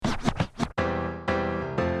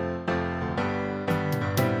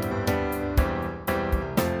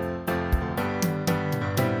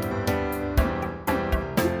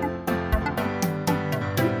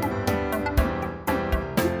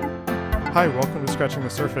Hi, welcome to Scratching the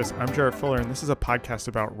Surface. I'm Jarrett Fuller, and this is a podcast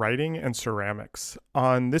about writing and ceramics.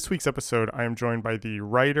 On this week's episode, I am joined by the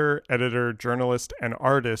writer, editor, journalist, and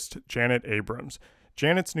artist Janet Abrams.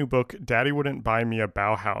 Janet's new book, Daddy Wouldn't Buy Me a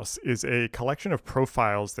Bauhaus, is a collection of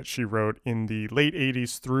profiles that she wrote in the late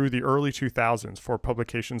 80s through the early 2000s for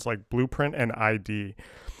publications like Blueprint and ID.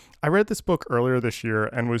 I read this book earlier this year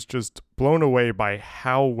and was just blown away by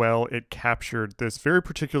how well it captured this very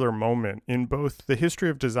particular moment in both the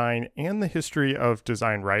history of design and the history of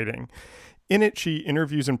design writing. In it, she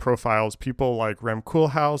interviews and profiles people like Rem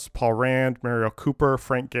Koolhaas, Paul Rand, Muriel Cooper,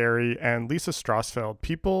 Frank Gehry, and Lisa Strasfeld,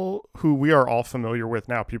 people who we are all familiar with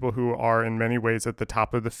now, people who are in many ways at the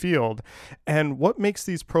top of the field. And what makes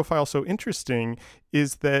these profiles so interesting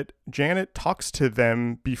is that Janet talks to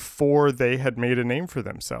them before they had made a name for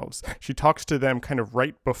themselves. She talks to them kind of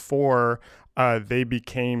right before they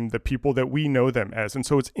became the people that we know them as. And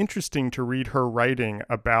so it's interesting to read her writing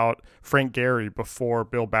about Frank Gehry before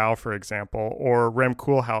Bilbao, for example, or Rem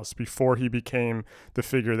Koolhaas before he became the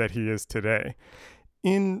figure that he is today.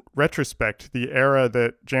 In retrospect, the era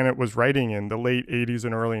that Janet was writing in, the late 80s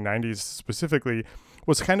and early 90s specifically,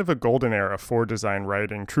 was kind of a golden era for design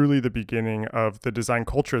writing, truly the beginning of the design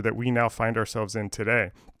culture that we now find ourselves in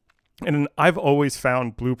today. And I've always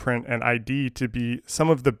found Blueprint and ID to be some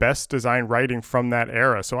of the best design writing from that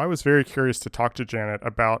era. So I was very curious to talk to Janet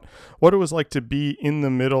about what it was like to be in the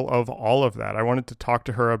middle of all of that. I wanted to talk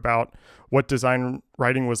to her about what design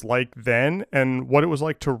writing was like then and what it was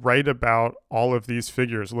like to write about all of these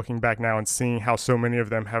figures, looking back now and seeing how so many of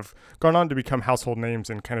them have gone on to become household names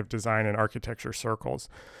in kind of design and architecture circles.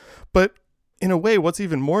 But in a way, what's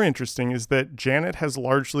even more interesting is that Janet has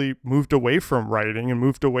largely moved away from writing and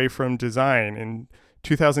moved away from design. In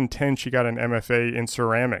 2010, she got an MFA in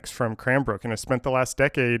ceramics from Cranbrook and has spent the last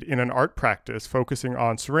decade in an art practice focusing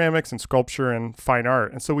on ceramics and sculpture and fine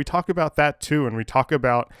art. And so we talk about that too, and we talk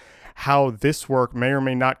about how this work may or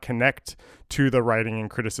may not connect to the writing and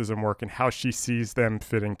criticism work and how she sees them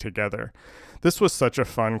fitting together. This was such a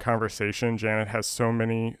fun conversation. Janet has so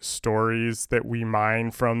many stories that we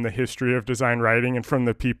mine from the history of design writing and from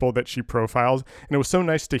the people that she profiles. And it was so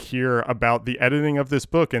nice to hear about the editing of this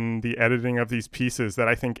book and the editing of these pieces that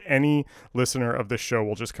I think any listener of this show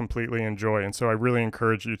will just completely enjoy. And so I really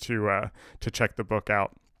encourage you to check the book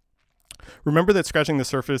out. Remember that Scratching the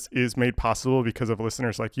Surface is made possible because of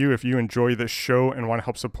listeners like you. If you enjoy this show and want to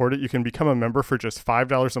help support it, you can become a member for just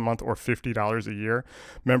 $5 a month or $50 a year.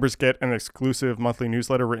 Members get an exclusive monthly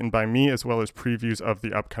newsletter written by me, as well as previews of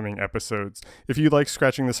the upcoming episodes. If you like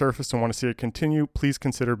Scratching the Surface and want to see it continue, please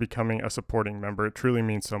consider becoming a supporting member. It truly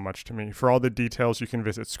means so much to me. For all the details, you can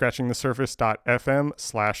visit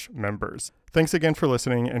scratchingthesurface.fm/members. Thanks again for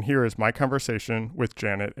listening, and here is my conversation with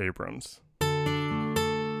Janet Abrams.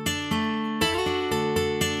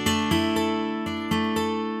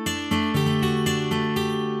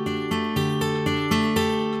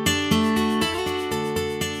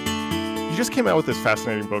 You just came out with this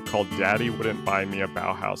fascinating book called Daddy Wouldn't Buy Me a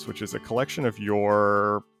Bauhaus, which is a collection of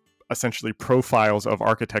your essentially profiles of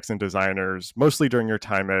architects and designers, mostly during your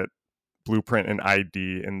time at Blueprint and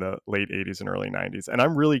ID in the late 80s and early 90s. And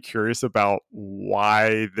I'm really curious about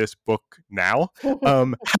why this book now.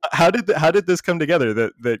 How did this come together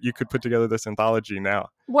that you could put together this anthology now?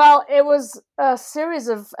 Well, it was a series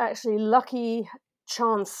of actually lucky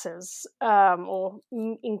chances or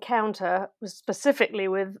encounter specifically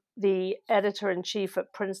with the editor-in-chief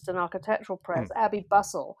at Princeton Architectural Press, Abby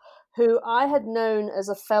Bussell, who I had known as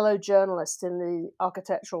a fellow journalist in the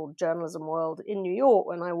architectural journalism world in New York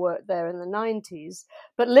when I worked there in the 90s,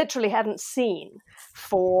 but literally hadn't seen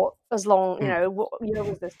for as long, what year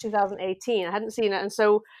was this, 2018? I hadn't seen it. And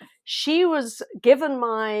so she was given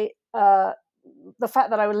the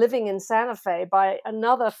fact that I was living in Santa Fe by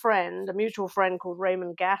another friend, a mutual friend called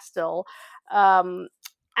Raymond Gastel.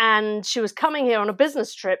 And she was coming here on a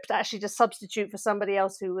business trip to actually just substitute for somebody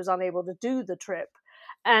else who was unable to do the trip.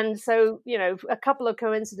 And so, a couple of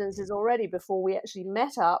coincidences already before we actually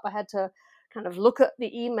met up. I had to kind of look at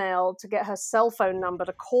the email to get her cell phone number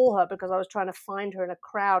to call her because I was trying to find her in a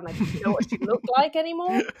crowd and I didn't know what she looked like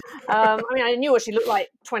anymore. I knew what she looked like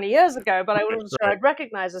 20 years ago, but I wasn't sure I'd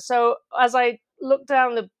recognize her. So as I looked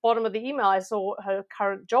down the bottom of the email, I saw what her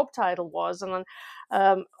current job title was. And then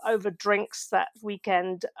over drinks that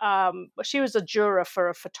weekend, she was a juror for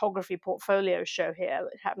a photography portfolio show here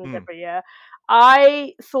that happens every year.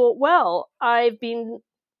 I thought, well, I've been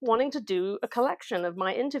wanting to do a collection of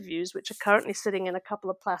my interviews, which are currently sitting in a couple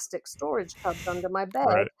of plastic storage tubs under my bed.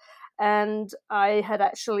 Right. And I had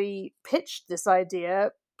actually pitched this idea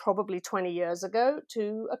probably 20 years ago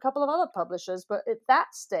to a couple of other publishers. But at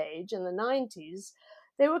that stage in the 90s,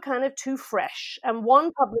 they were kind of too fresh. And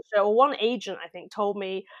one publisher or one agent, I think, told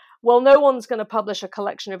me, well, no one's going to publish a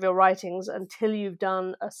collection of your writings until you've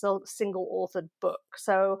done a single authored book.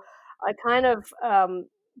 So I kind of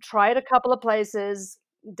tried a couple of places,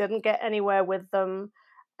 didn't get anywhere with them,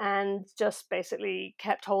 and just basically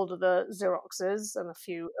kept hold of the Xeroxes and a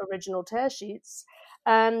few original tear sheets.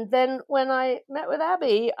 And then when I met with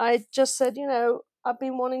Abby, I just said, I've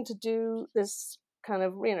been wanting to do this kind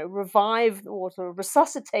of, revive or to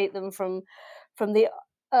resuscitate them from the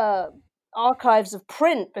archives of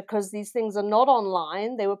print, because these things are not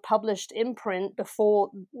online. They were published in print before,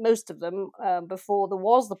 most of them, before there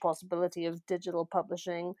was the possibility of digital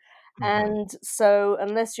publishing. And so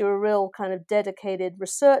unless you're a real kind of dedicated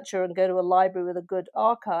researcher and go to a library with a good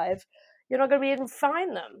archive, you're not going to be able to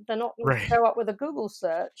find them. They're not going to show up with a Google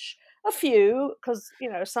search. A few, because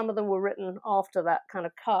some of them were written after that kind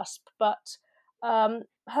of cusp. But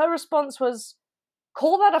her response was,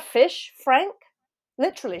 "Call that a fish, Frank?"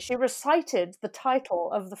 Literally, she recited the title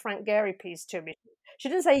of the Frank Gehry piece to me. She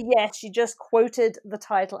didn't say yes, she just quoted the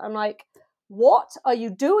title. I'm like, what are you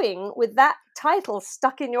doing with that title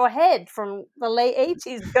stuck in your head from the late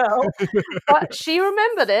 80s, girl? But she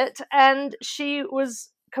remembered it, and she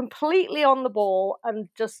was completely on the ball and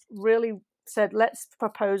just really said, let's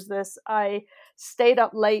propose this. I stayed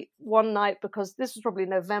up late one night because this was probably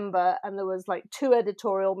November, and there was like 2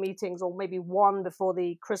 editorial meetings, or maybe one before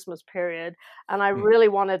the Christmas period, and I really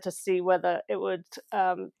wanted to see whether it would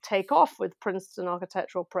take off with Princeton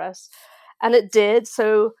Architectural Press, and it did.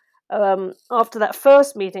 So after that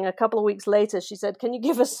first meeting, a couple of weeks later, she said, "Can you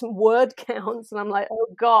give us some word counts?" And I'm like, "Oh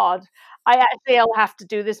God, I'll have to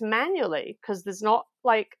do this manually, because there's not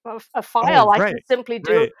like a file. I can simply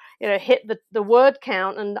do, hit the word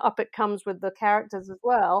count, and up it comes with the characters as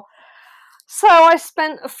well." So I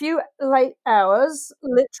spent a few late hours,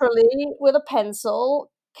 literally with a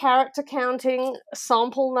pencil, character counting a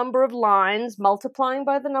sample number of lines, multiplying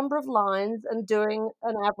by the number of lines, and doing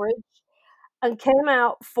an average, and came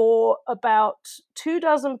out for about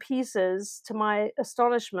 24 pieces, to my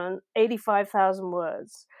astonishment, 85,000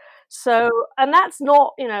 words. So, and that's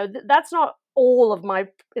not, that's not all of my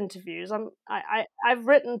interviews. I've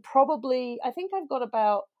written probably, I think I've got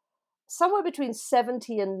about somewhere between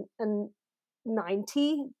 70 and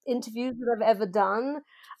 90 interviews that I've ever done.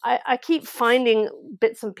 I keep finding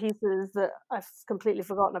bits and pieces that I've completely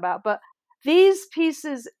forgotten about, but these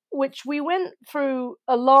pieces, which we went through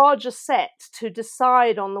a larger set to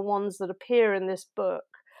decide on the ones that appear in this book,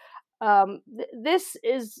 this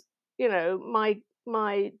is,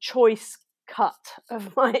 my choice cut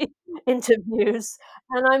of my interviews,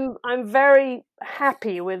 and I'm very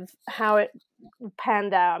happy with how it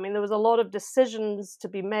panned out. I mean, there was a lot of decisions to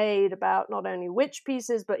be made about not only which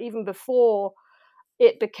pieces, but even before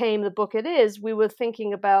it became the book it is, we were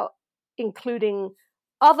thinking about including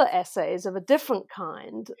other essays of a different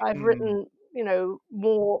kind. I've written,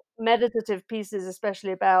 more meditative pieces,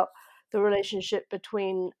 especially about the relationship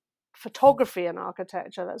between photography and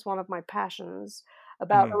architecture. That's one of my passions,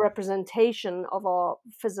 about the representation of our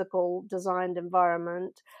physical designed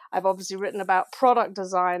environment. I've obviously written about product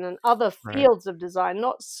design and other fields of design,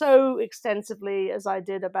 not so extensively as I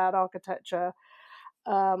did about architecture,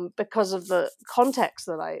 because of the context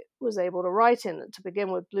that I was able to write in, to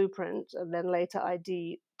begin with Blueprint and then later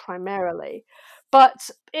ID primarily. But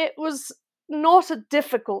it was not a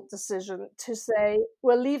difficult decision to say,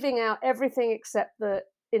 we're leaving out everything except the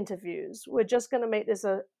interviews. We're just going to make this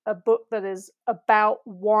a book that is about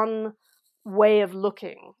one way of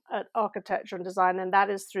looking at architecture and design, and that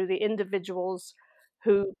is through the individuals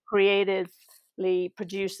who creatively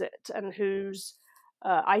produce it and whose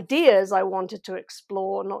ideas I wanted to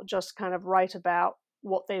explore, not just kind of write about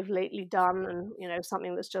what they've lately done and,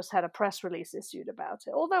 something that's just had a press release issued about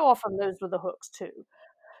it, although often those were the hooks too.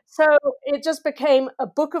 So it just became a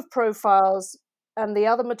book of profiles, and the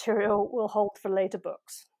other material will hold for later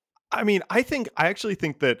books. I mean, I actually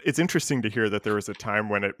think that it's interesting to hear that there was a time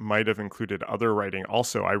when it might have included other writing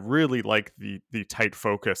also. I really like the tight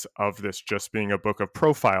focus of this just being a book of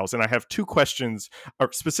profiles. And I have 2 questions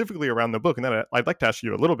specifically around the book. And then I'd like to ask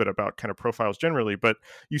you a little bit about kind of profiles generally. But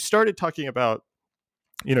you started talking about,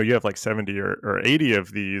 you have like 70 or 80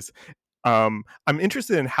 of these. I'm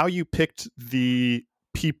interested in how you picked the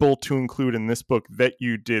people to include in this book that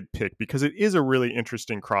you did pick, because it is a really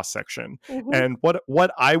interesting cross section. And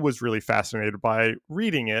what I was really fascinated by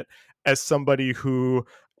reading it, as somebody who,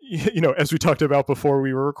 as we talked about before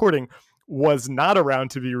we were recording, was not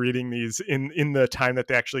around to be reading these in the time that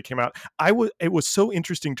they actually came out. It was so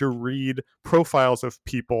interesting to read profiles of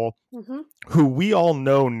people who we all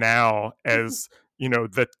know now as,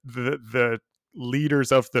 the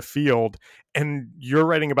leaders of the field, and you're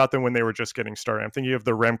writing about them when they were just getting started. I'm thinking of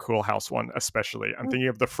the Rem Koolhaas one, especially. I'm thinking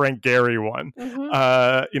of the Frank Gehry one.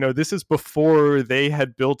 This is before they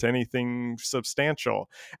had built anything substantial,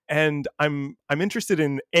 and I'm interested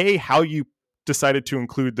in how you decided to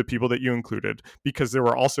include the people that you included, because there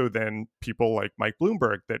were also then people like Mike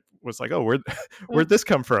Bloomberg that was like, oh, where'd this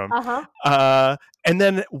come from? And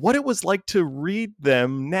then what it was like to read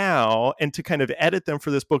them now and to kind of edit them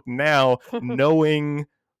for this book now, knowing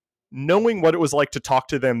what it was like to talk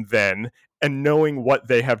to them then and knowing what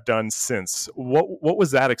they have done since. What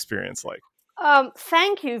was that experience like?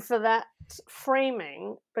 Thank you for that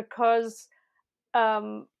framing, because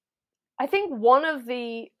I think one of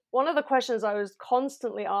the questions I was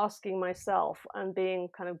constantly asking myself and being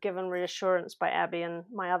kind of given reassurance by Abby and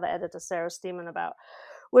my other editor, Sarah Steeman, about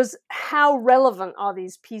was how relevant are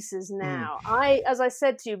these pieces now? As I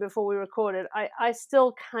said to you before we recorded, I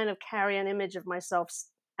still kind of carry an image of myself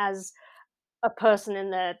as a person in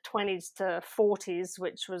their 20s to 40s,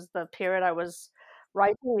 which was the period I was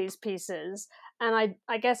writing these pieces. And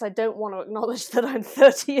I guess I don't want to acknowledge that I'm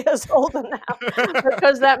 30 years older now,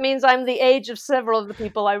 because that means I'm the age of several of the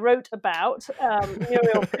people I wrote about,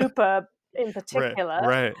 Muriel Cooper in particular.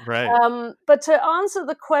 Right. But to answer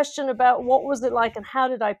the question about what was it like and how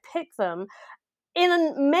did I pick them,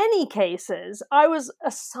 in many cases, I was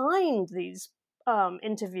assigned these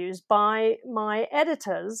interviews by my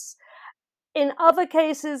editors. In other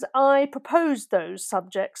cases, I proposed those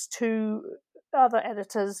subjects to other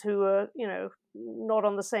editors who were, not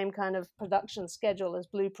on the same kind of production schedule as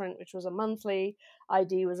Blueprint, which was a monthly,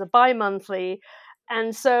 ID was a bi-monthly.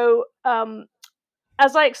 And so,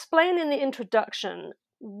 as I explained in the introduction,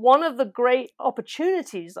 one of the great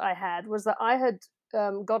opportunities I had was that I had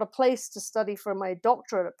got a place to study for my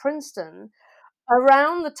doctorate at Princeton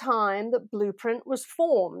around the time that Blueprint was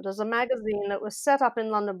formed as a magazine that was set up in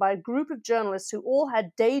London by a group of journalists who all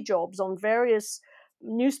had day jobs on various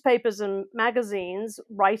newspapers and magazines,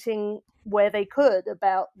 writing where they could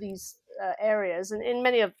about these areas. And in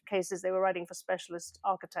many of cases, they were writing for specialist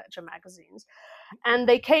architecture magazines. And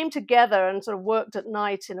they came together and sort of worked at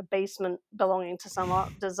night in a basement belonging to some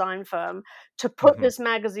art design firm to put this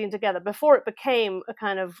magazine together before it became a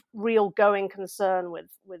kind of real going concern with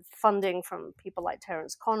funding from people like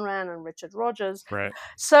Terence Conran and Richard Rogers. Right.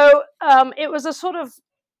 So it was a sort of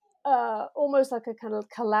almost like a kind of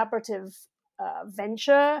collaborative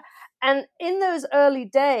venture. And in those early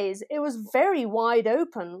days, it was very wide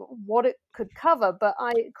open what it could cover. But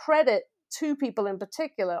I credit two people in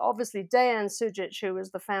particular, obviously Dejan Sujic, who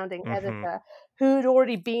was the founding editor, who'd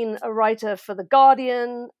already been a writer for The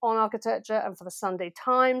Guardian on architecture and for the Sunday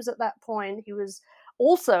Times at that point. He was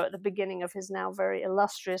also at the beginning of his now very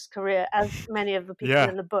illustrious career, as many of the people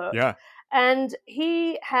in the book. And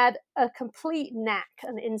he had a complete knack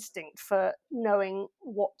and instinct for knowing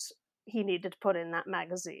what he needed to put in that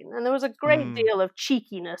magazine. And there was a great deal of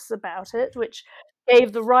cheekiness about it, which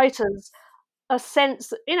gave the writers a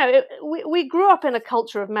sense, we grew up in a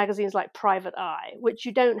culture of magazines like Private Eye, which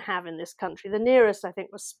you don't have in this country. The nearest, I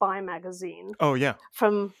think, was Spy magazine. Oh, yeah.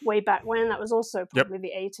 From way back when. That was also probably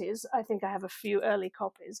the 80s. I think I have a few early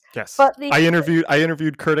copies. Yes. But I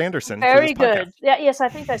interviewed Kurt Anderson. Very good. Yeah, yes, I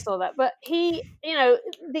think I saw that. But he,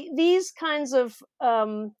 these kinds of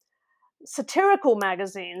satirical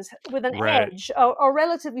magazines with an edge are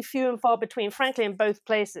relatively few and far between, frankly, in both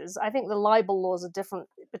places. I think the libel laws are different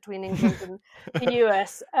between England and the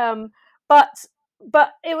US. But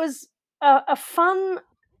it was a fun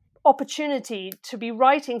opportunity to be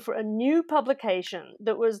writing for a new publication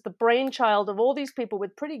that was the brainchild of all these people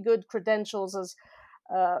with pretty good credentials as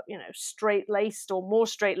straight-laced or more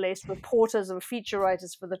straight-laced reporters and feature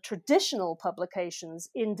writers for the traditional publications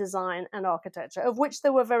in design and architecture, of which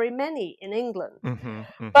there were very many in England.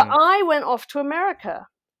 But I went off to America,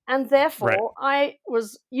 and therefore I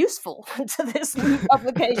was useful to this new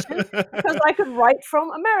publication because I could write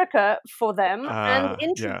from America for them and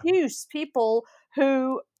introduce people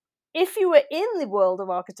who, if you were in the world of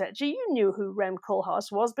architecture, you knew who Rem Koolhaas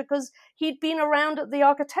was because he'd been around at the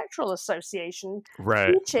Architectural Association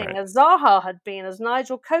teaching, as Zaha had been, as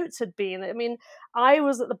Nigel Coates had been. I mean, I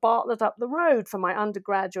was at the Bartlett up the road for my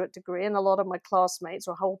undergraduate degree, and a lot of my classmates,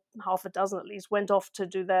 or half a dozen at least, went off to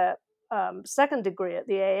do their second degree at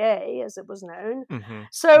the AA, as it was known.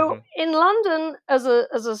 So in London, as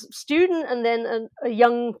a student and then a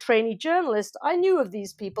young trainee journalist, I knew of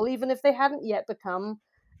these people, even if they hadn't yet become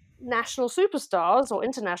national superstars or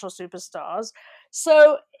international superstars.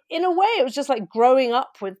 So in a way, it was just like growing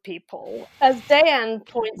up with people. As Dejan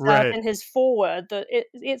points out in his foreword, that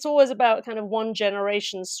it's always about kind of one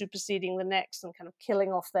generation superseding the next and kind of killing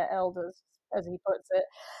off their elders. as he puts it.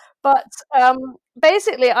 But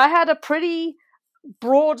basically, I had a pretty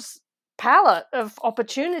broad palette of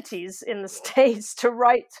opportunities in the States to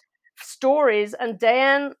write stories, and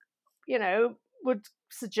Dan, would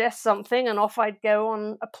suggest something, and off I'd go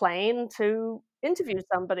on a plane to interview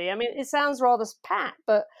somebody. I mean, it sounds rather pat,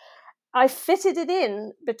 but I fitted it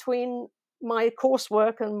in between my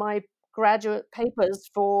coursework and my graduate papers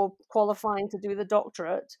for qualifying to do the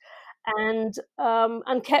doctorate, and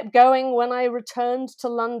kept going when I returned to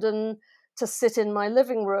London to sit in my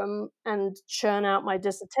living room and churn out my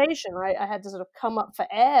dissertation. I had to sort of come up for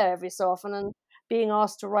air every so often, and being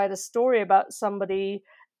asked to write a story about somebody.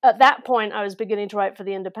 At that point, I was beginning to write for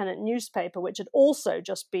the Independent newspaper, which had also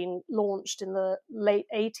just been launched in the late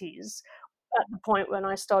 80s, at the point when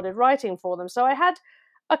I started writing for them. So I had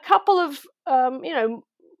a couple of,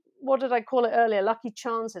 what did I call it earlier? Lucky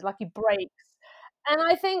chances, lucky breaks. And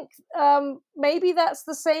I think maybe that's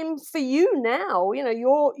the same for you now.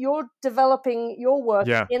 You're developing your work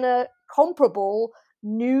Yeah. in a comparable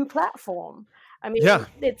new platform. I mean, Yeah.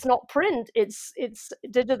 it's not print; it's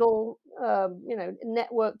digital,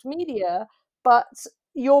 networked media. But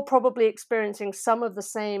you're probably experiencing some of the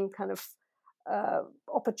same kind of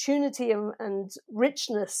opportunity and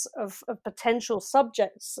richness of potential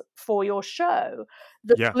subjects for your show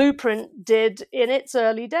that Yeah. Blueprint did in its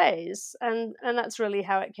early days, and that's really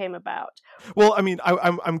how it came about. Well, I mean,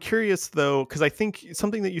 I'm curious though, because I think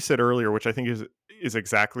something that you said earlier, which I think is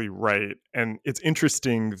exactly right, and it's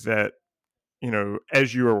interesting that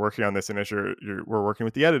as you are working on this, and as we're working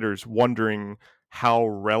with the editors, wondering how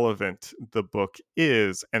relevant the book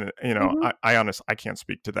is, and Mm-hmm. I can't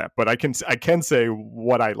speak to that, but I can say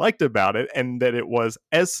what I liked about it, and that it was,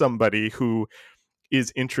 as somebody who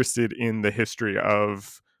is interested in the history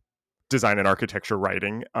of design and architecture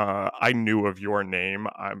writing, I knew of your name.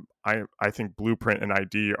 I think Blueprint and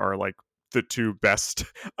ID are like the two best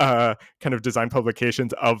kind of design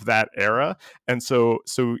publications of that era, and so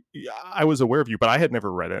I was aware of you, but I had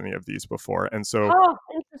never read any of these before, and so Oh,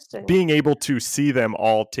 interesting. being able to see them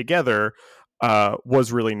all together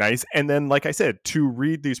was really nice. And then, like I said, to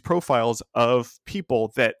read these profiles of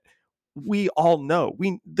people that we all know.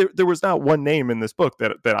 There was not one name in this book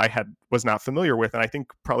that I was not familiar with, and I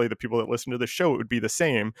think probably the people that listen to the show, it would be the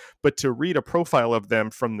same. But to read a profile of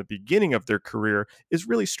them from the beginning of their career is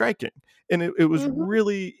really striking, and it was Mm-hmm.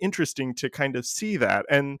 really interesting to kind of see that.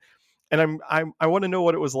 And I want to know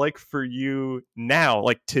what it was like for you now,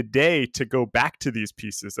 like today, to go back to these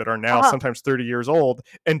pieces that are now Uh-huh. sometimes 30 years old,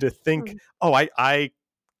 and to think, Mm. oh, I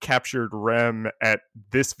captured Rem at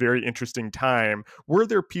this very interesting time. Were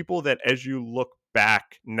there people that, as you look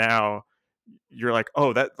back now, you're like,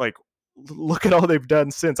 oh, that, like, look at all they've done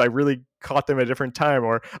since, I really caught them at a different time,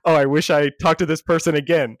 or, oh, I wish I talked to this person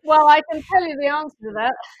again? Well, I can tell you the answer to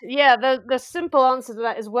that. Yeah, the simple answer to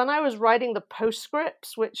that is when I was writing the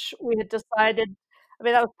postscripts, which we had decided, I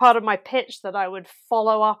mean, that was part of my pitch, that I would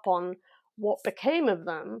follow up on what became of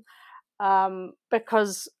them,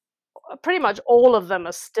 because pretty much all of them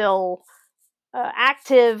are still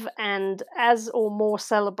active and as or more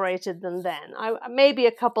celebrated than then. Maybe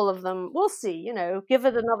a couple of them, we'll see, give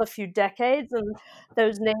it another few decades and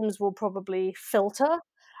those names will probably filter.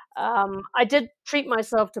 I did treat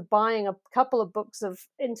myself to buying a couple of books of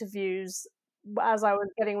interviews as I was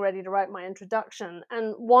getting ready to write my introduction.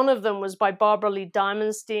 And one of them was by Barbara Lee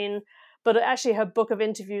Diamonstein, but actually her book of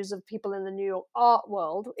interviews of people in the New York art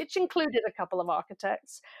world, which included a couple of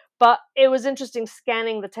architects. But it was interesting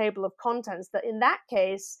scanning the table of contents that in that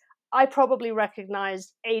case, I probably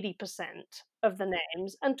recognized 80% of the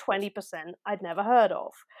names and 20% I'd never heard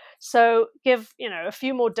of. So give, a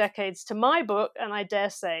few more decades to my book, and I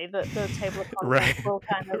dare say that the table of contents Right. will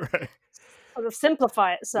kind of Right. sort of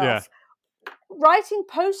simplify Yeah. itself. Writing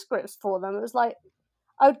postscripts for them, it was like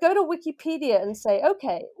I would go to Wikipedia and say,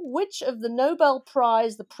 okay, which of the Nobel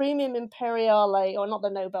Prize, the Premium Imperiale, or not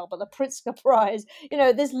the Nobel, but the Pritzker Prize,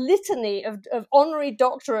 this litany of honorary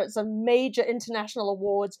doctorates and major international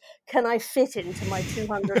awards can I fit into my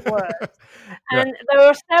 200 words? Yeah. And there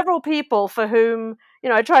were several people for whom,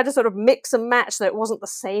 I tried to sort of mix and match so it wasn't the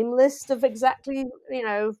same list of exactly,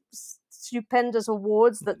 stupendous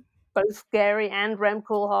awards that both Gary and Rem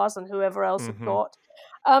Koolhaas and whoever else had Mm-hmm. got.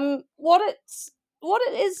 What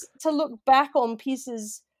it is to look back on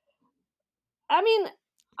pieces, I mean,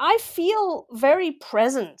 I feel very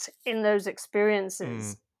present in those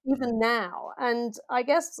experiences even now. And I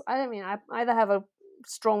guess, I either have a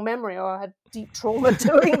strong memory or I had deep trauma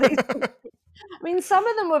doing these. I mean, some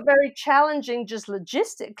of them were very challenging just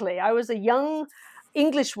logistically. I was a young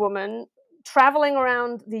English woman traveling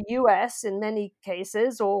around the US in many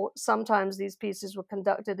cases, or sometimes these pieces were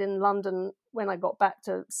conducted in London when I got back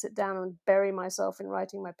to sit down and bury myself in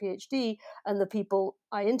writing my PhD, and the people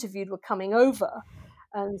I interviewed were coming over.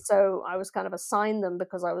 And so I was kind of assigned them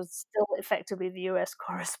because I was still effectively the US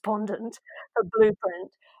correspondent for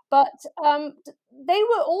Blueprint. But they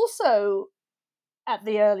were also at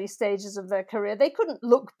the early stages of their career. They couldn't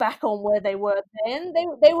look back on where they were then.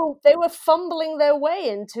 They were fumbling their way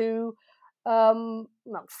into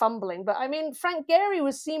not fumbling, but I mean Frank Gehry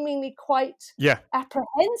was seemingly quite Yeah.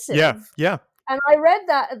 apprehensive. Yeah. And I read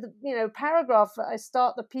that paragraph that I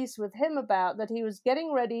start the piece with him about that he was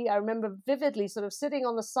getting ready. I remember vividly sort of sitting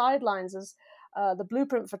on the sidelines as the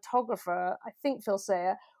Blueprint photographer, I think Phil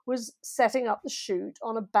Sayer, was setting up the shoot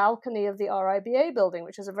on a balcony of the RIBA building,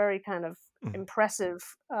 which is a very kind of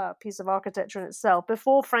impressive piece of architecture in itself,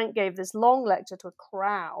 before Frank gave this long lecture to a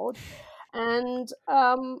crowd. And,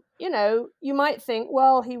 you might think,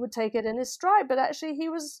 well, he would take it in his stride, but actually he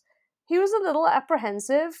was a little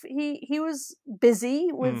apprehensive. He was busy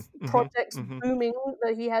with projects booming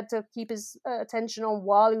that he had to keep his attention on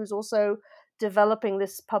while he was also developing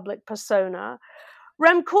this public persona.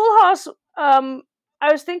 Rem Koolhaas,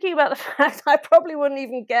 I was thinking about the fact I probably wouldn't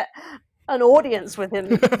even get an audience with him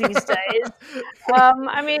these days.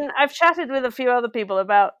 I mean, I've chatted with a few other people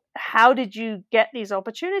about how did you get these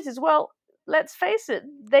opportunities? Well, let's face it,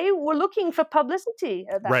 they were looking for publicity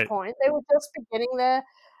at that point. They were just beginning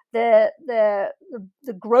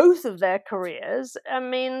the growth of their careers. I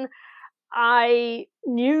mean, I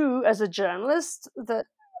knew as a journalist that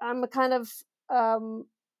I'm a kind of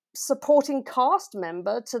supporting cast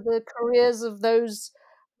member to the careers of those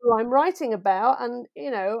who I'm writing about, and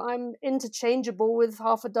I'm interchangeable with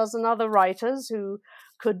half a dozen other writers who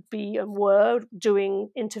could be and were doing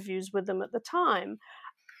interviews with them at the time.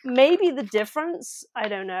 Maybe the difference, I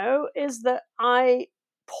don't know, is that I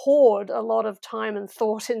poured a lot of time and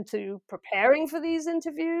thought into preparing for these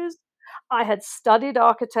interviews. I had studied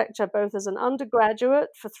architecture both as an undergraduate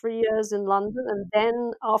for 3 years in London, and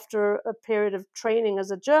then after a period of training as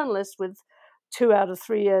a journalist with 2 out of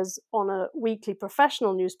 3 years on a weekly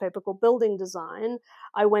professional newspaper called Building Design,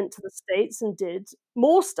 I went to the States and did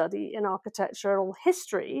more study in architectural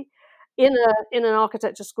history in an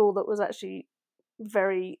architecture school that was actually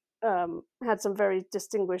very had some very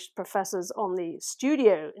distinguished professors on the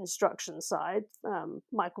studio instruction side.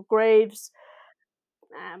 Michael Graves,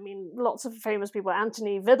 I mean, lots of famous people.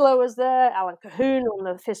 Anthony Vidler was there, Alan Cahoon on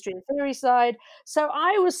the history and theory side. So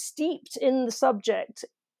I was steeped in the subject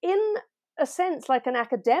in a sense like an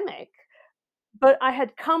academic, but I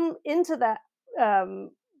had come into that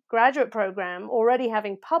graduate program already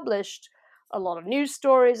having published a lot of news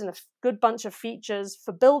stories and a good bunch of features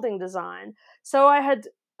for building design. So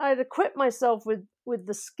I'd equipped myself with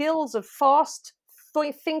the skills of fast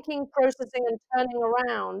thinking, processing, and turning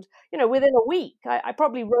around. Within a week, I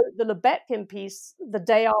probably wrote the Lebetkin piece the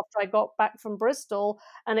day after I got back from Bristol,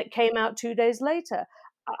 and it came out 2 days later.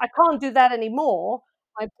 I can't do that anymore.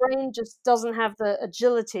 My brain just doesn't have the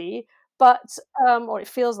agility, but or it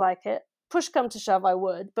feels like it. Push come to shove, I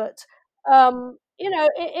would, but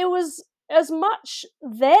it was as much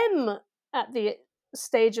them at the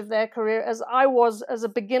stage of their career as I was as a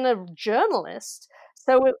beginner journalist.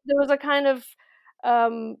 So there was a kind of,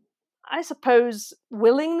 I suppose,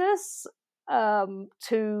 willingness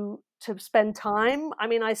to spend time. I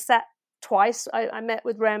mean, I sat twice. I met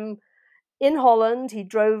with Rem in Holland. He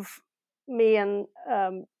drove me and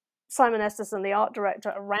Simon Esterson, the art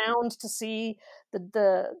director, around to see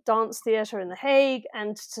the dance theatre in The Hague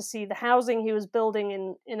and to see the housing he was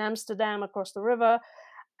building in Amsterdam across the river.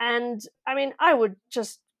 And I mean, I would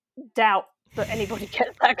just doubt that anybody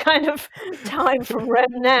gets that kind of time from Rem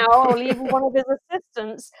now, or even one of his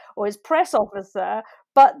assistants or his press officer.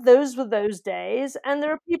 But those were those days. And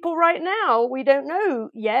there are people right now, we don't know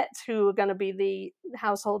yet who are going to be the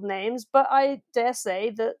household names, but I dare say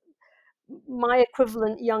that my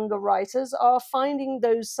equivalent younger writers are finding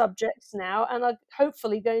those subjects now and are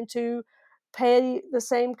hopefully going to pay the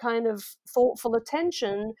same kind of thoughtful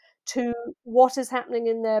attention to what is happening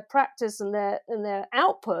in their practice and their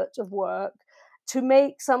output of work to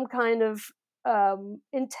make some kind of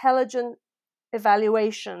intelligent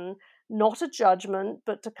evaluation, not a judgment,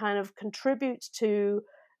 but to kind of contribute to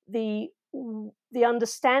the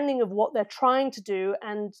understanding of what they're trying to do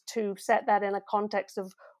and to set that in a context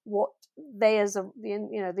of what they as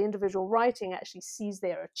the individual writing actually sees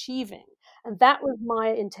they're achieving. And that was my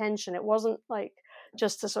intention. It wasn't like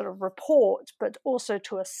just to sort of report, but also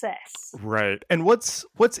to assess. Right. And what's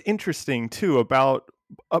interesting too about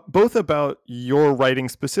both about your writing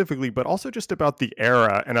specifically, but also just about the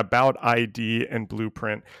era and about ID and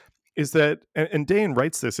Blueprint, is that, and Dayan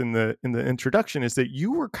writes this in the introduction, is that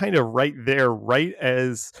you were kind of right there, right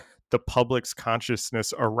as the public's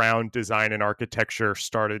consciousness around design and architecture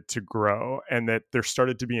started to grow, and that there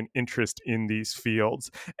started to be an interest in these fields.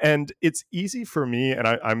 And it's easy for me, and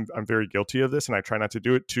I'm very guilty of this, and I try not to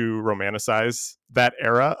do it, to romanticize that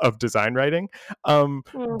era of design writing.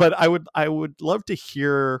 But I would love to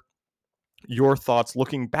hear your thoughts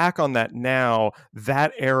looking back on that now,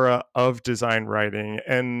 that era of design writing.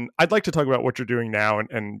 And I'd like to talk about what you're doing now,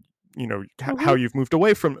 and how you've moved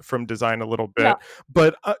away from design a little bit. Yeah.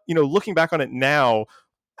 But looking back on it now,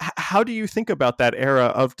 how do you think about that era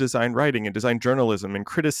of design writing and design journalism and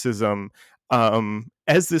criticism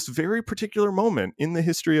as this very particular moment in the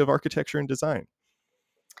history of architecture and design?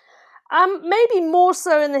 Maybe more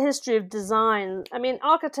so in the history of design. I mean,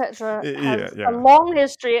 architecture has Yeah. a long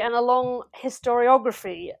history and a long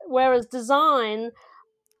historiography, whereas design,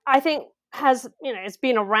 I think, has, it's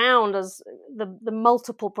been around as the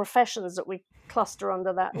multiple professions that we cluster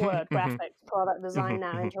under that word: graphics, product design,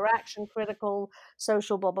 now interaction, critical,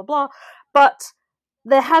 social, blah blah blah. But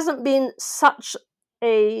there hasn't been such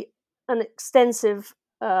an extensive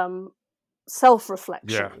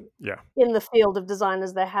self-reflection in the field of design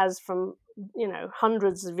as there has from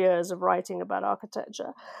hundreds of years of writing about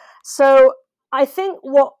architecture. So I think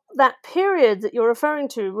what that period that you're referring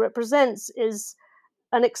to represents is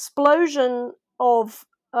an explosion of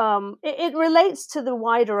it relates to the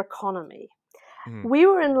wider economy. We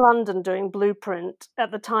were in London doing Blueprint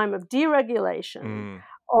at the time of deregulation,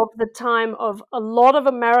 of the time of a lot of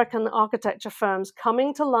American architecture firms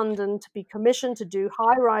coming to London to be commissioned to do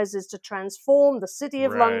high rises to transform the city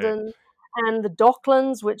of London and the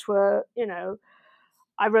Docklands, which were,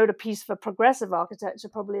 I wrote a piece for Progressive Architecture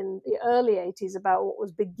probably in the early 80s about what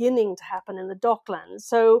was beginning to happen in the Docklands.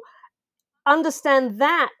 So understand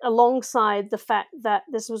that alongside the fact that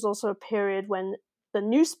this was also a period when the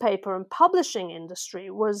newspaper and publishing industry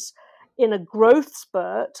was in a growth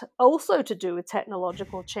spurt, also to do with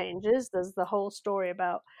technological changes. There's the whole story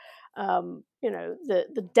about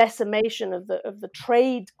the decimation of the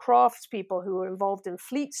trade craftspeople who were involved in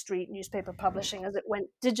Fleet Street newspaper publishing as it went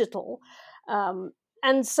digital,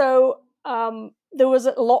 and so there was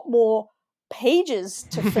a lot more pages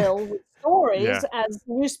to fill with stories as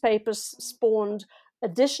newspapers spawned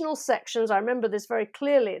additional sections. I remember this very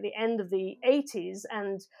clearly at the end of the 80s,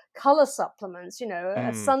 and color supplements.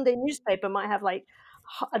 A Sunday newspaper might have like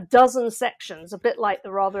a dozen sections, a bit like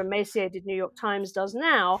the rather emaciated New York Times does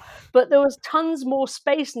now, but there was tons more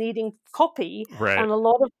space needing copy, and a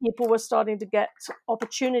lot of people were starting to get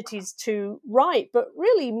opportunities to write, but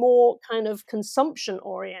really more kind of consumption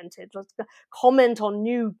oriented, comment on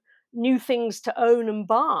new things to own and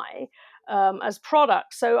buy as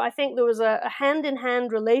products. So I think there was a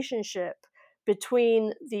hand-in-hand relationship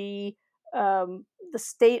between the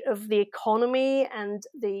state of the economy and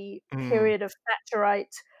the period of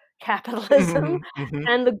Thatcherite capitalism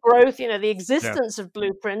and the growth, the existence of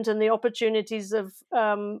Blueprint and the opportunities of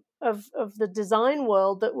the design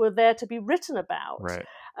world that were there to be written about.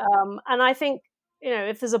 And I think,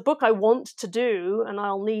 if there's a book I want to do, and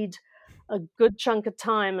I'll need a good chunk of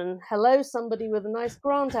time, and hello, somebody with a nice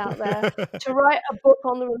grant out there, to write a book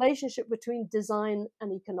on the relationship between design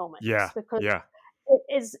and economics.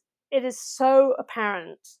 Because it is so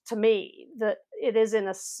apparent to me that it is in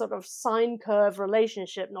a sort of sine curve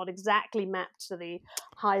relationship, not exactly mapped to the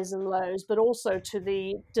highs and lows, but also to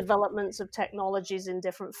the developments of technologies in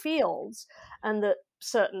different fields, and that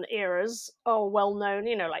certain eras are well known.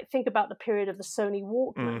 Like think about the period of the Sony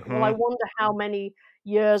Walkman. Well, I wonder how many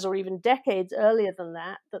years or even decades earlier than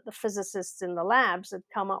that the physicists in the labs had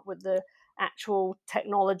come up with the actual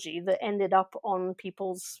technology that ended up on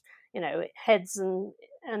people's heads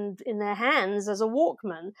and in their hands as a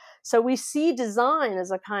Walkman. So we see design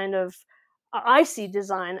as I see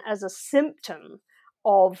design as a symptom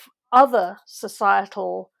of other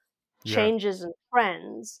societal changes and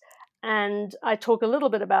trends. And I talk a little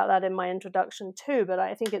bit about that in my introduction too, but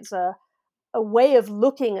I think it's a way of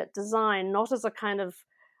looking at design, not as a kind of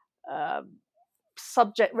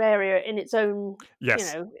subject area in its own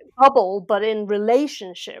bubble, but in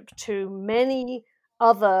relationship to many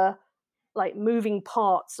other like moving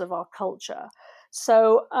parts of our culture.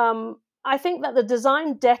 So I think that the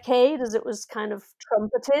design decade, as it was kind of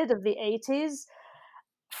trumpeted, of the 80s,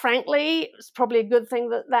 frankly, it's probably a good thing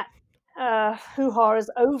that hoo-ha is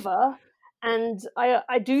over. And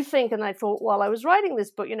I do think, and I thought while I was writing this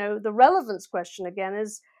book, the relevance question again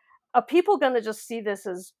is, are people going to just see this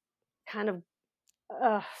as kind of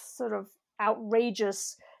sort of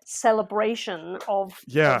outrageous celebration of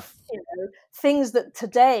Yeah. things that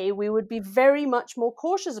today we would be very much more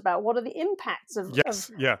cautious about. What are the impacts of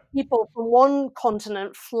Yes. Yeah. people from one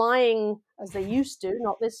continent flying, as they used to,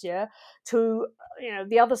 not this year, to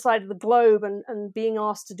the other side of the globe and being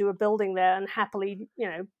asked to do a building there and happily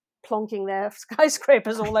plonking their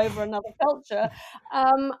skyscrapers all over another culture.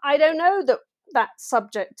 I don't know that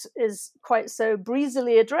subject is quite so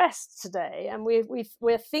breezily addressed today, and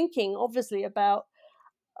we're thinking obviously about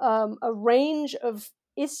a range of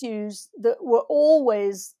issues that were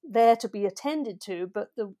always there to be attended to, but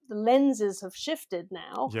the lenses have shifted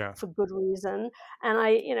now Yeah. for good reason. And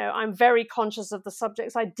I'm very conscious of the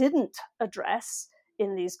subjects I didn't address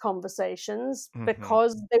in these conversations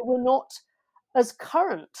because they were not as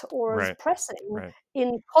current or as Right. pressing Right.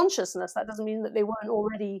 in consciousness. That doesn't mean that they weren't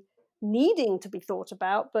already needing to be thought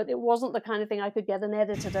about, but it wasn't the kind of thing I could get an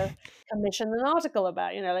editor to commission an article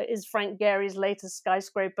about. Is Frank Gehry's latest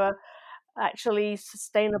skyscraper actually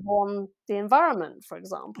sustainable on the environment, for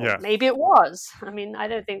example? Yeah. Maybe it was. I mean, I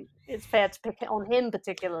don't think it's fair to pick it on him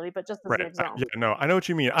particularly, but just as an Right. example. Yeah, no, I know what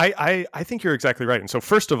you mean. I think you're exactly right. And so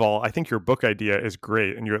first of all, I think your book idea is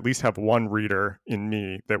great, and you at least have one reader in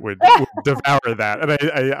me that would devour that. And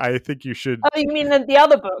I think you should. Oh, you mean the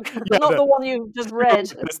other book, Yeah, not the one you just read?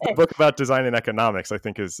 The book about design and economics, I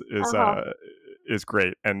think, Uh-huh. is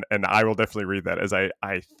great, and I will definitely read that, as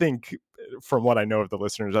I think, from what I know of the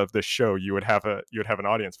listeners of this show, you would have an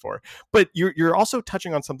audience for. But you're also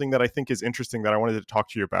touching on something that I think is interesting that I wanted to talk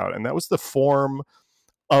to you about, and that was the form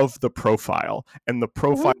of the profile and the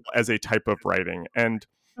profile as a type of writing. And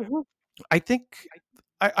I think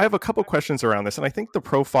I have a couple questions around this, and I think the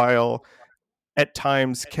profile at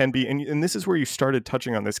times can be, and this is where you started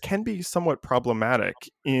touching on this, can be somewhat problematic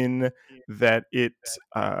in that it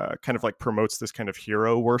kind of like promotes this kind of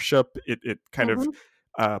hero worship. It kind of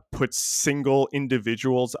puts single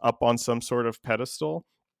individuals up on some sort of pedestal.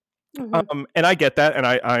 And I get that, and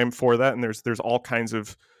I'm for that. And there's all kinds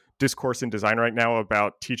of discourse in design right now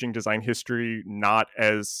about teaching design history not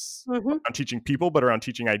as around teaching people, but around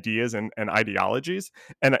teaching ideas and ideologies.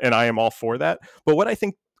 And I am all for that. But what I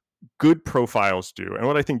think good profiles do, and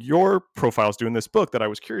what I think your profiles do in this book that I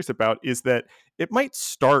was curious about, is that it might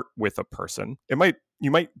start with a person.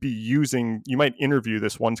 You might interview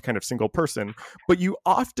this one kind of single person, but you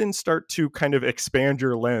often start to kind of expand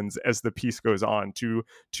your lens as the piece goes on to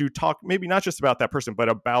talk maybe not just about that person, but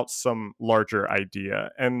about some larger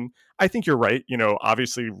idea. And I think you're right.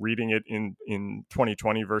 Obviously reading it in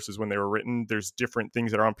 2020 versus when they were written, there's different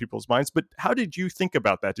things that are on people's minds. But how did you think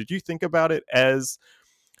about that? Did you think about it as,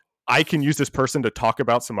 I can use this person to talk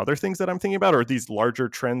about some other things that I'm thinking about, or these larger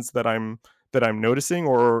trends that I'm noticing,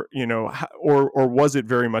 or or was it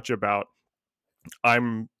very much about,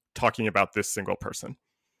 I'm talking about this single person?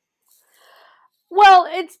 Well,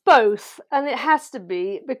 it's both, and it has to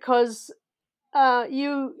be, because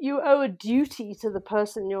you owe a duty to the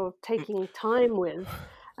person you're taking time with,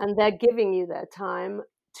 and they're giving you their time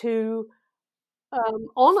to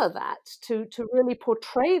honor that, to really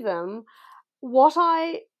portray them. What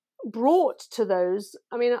I brought to those,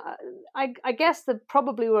 I mean, I guess there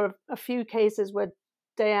probably were a few cases where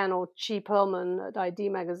Dayan or Chi Perlman at ID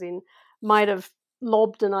Magazine might have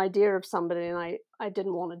lobbed an idea of somebody, and I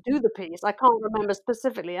didn't want to do the piece. I can't remember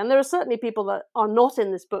specifically. And there are certainly people that are not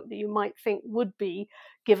in this book that you might think would be,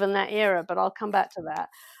 given that era, but I'll come back to that.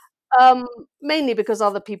 Mainly because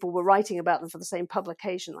other people were writing about them for the same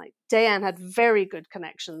publication. Like Dayan had very good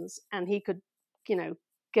connections, and he could,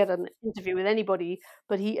 get an interview with anybody,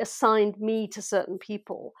 but he assigned me to certain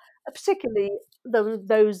people, particularly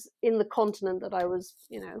those in the continent that I was,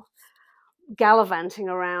 gallivanting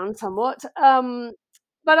around somewhat.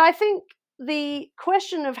 But I think the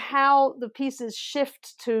question of how the pieces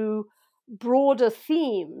shift to broader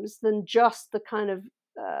themes than just the kind of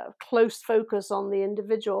close focus on the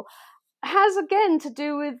individual has again to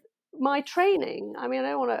do with my training. I mean,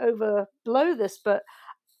 I don't want to overblow this, but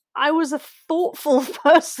I was a thoughtful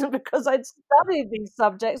person because I'd studied these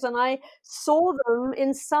subjects and I saw them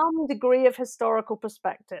in some degree of historical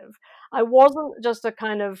perspective. I wasn't just a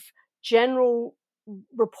kind of general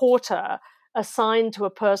reporter assigned to a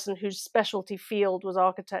person whose specialty field was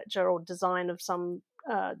architecture or design of some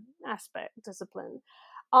discipline.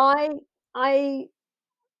 I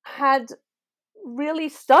had really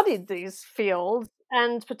studied these fields,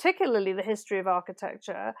 and particularly the history of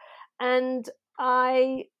architecture, and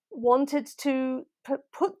I wanted to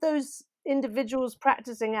put those individuals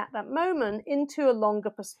practicing at that moment into a longer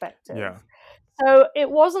perspective. Yeah. So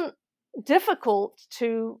it wasn't difficult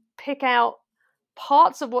to pick out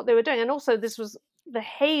parts of what they were doing, and also this was the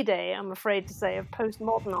heyday, I'm afraid to say, of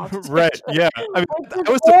postmodern architecture. Right. Yeah. I mean, Which I is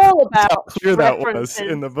was all surprised how about clear that was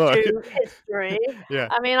references in the book. to history. Yeah.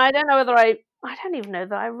 I mean, I don't know whether I don't even know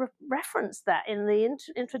that I referenced that in the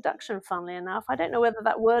introduction, funnily enough. I don't know whether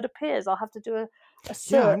that word appears. I'll have to do a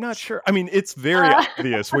Yeah, I'm not search. sure. I mean, it's very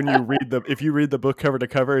obvious when you read if you read the book cover to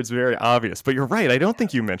cover, it's very obvious. But you're right. I don't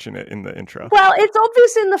think you mention it in the intro. Well, it's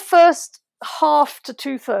obvious in the first half to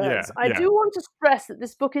 2/3. Yeah, I yeah. do want to stress that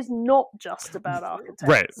this book is not just about Right,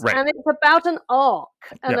 architects, right. and it's about an arc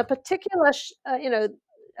and Yeah. a particular,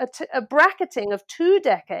 a bracketing of 2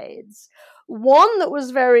 decades. One that was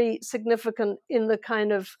very significant in the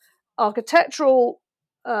kind of architectural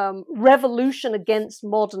revolution against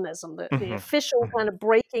modernism, the official kind of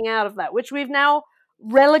breaking out of that, which we've now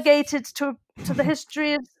relegated to the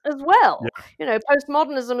history as well. Yeah. You know,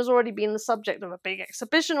 postmodernism has already been the subject of a big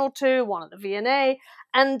exhibition or two, one at the V&A,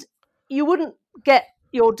 and you wouldn't get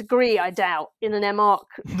your degree, I doubt, in an MArch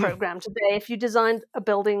program today if you designed a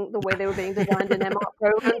building the way they were being designed in MArch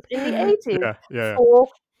programs in the 80s Yeah. for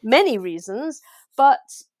many reasons. But,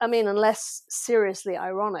 I mean, unless seriously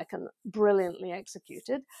ironic and brilliantly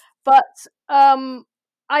executed. But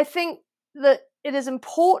I think that it is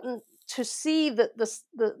important to see that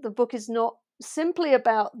the book is not simply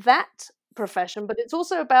about that profession, but it's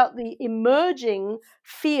also about the emerging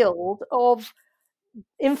field of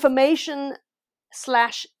information /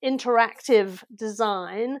 interactive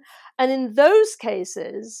design. And in those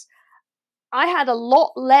cases, I had a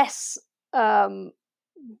lot less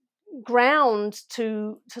ground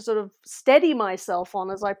to sort of steady myself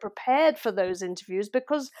on as I prepared for those interviews,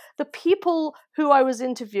 because the people who I was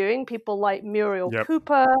interviewing, people like Muriel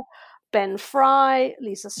Cooper, Ben Fry,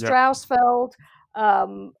 Lisa Strausfeld,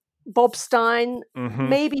 Bob Stein,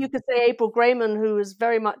 maybe you could say April Grayman, who is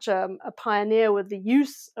very much a pioneer with the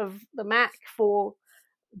use of the Mac for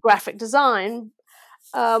graphic design.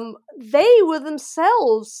 They were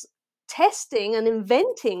themselves testing and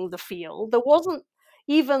inventing the field. There wasn't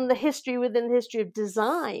even the history within the history of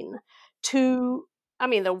design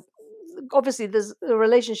obviously there's a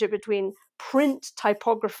relationship between print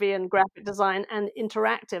typography and graphic design and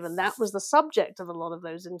interactive, and that was the subject of a lot of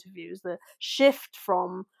those interviews, the shift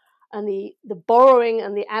from and the borrowing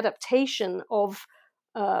and the adaptation of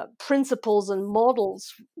principles and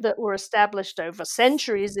models that were established over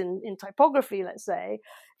centuries in typography, let's say,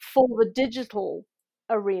 for the digital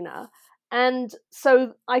arena. And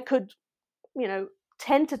so I could,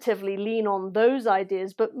 tentatively lean on those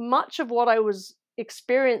ideas, but much of what I was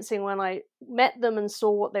experiencing when I met them and saw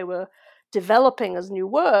what they were developing as new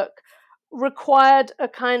work required a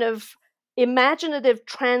kind of imaginative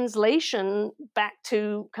translation back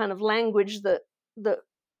to kind of language that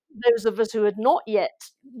those of us who had not yet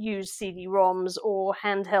used CD-ROMs or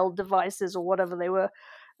handheld devices or whatever they were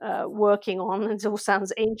working on. It all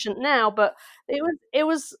sounds ancient now, but it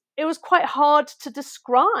was quite hard to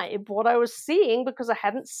describe what I was seeing because I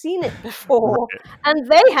hadn't seen it before, and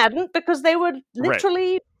they hadn't because they were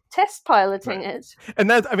literally test piloting it. And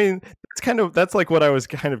that's like what I was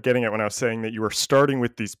kind of getting at when I was saying that you were starting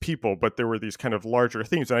with these people, but there were these kind of larger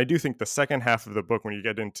themes. And I do think the second half of the book, when you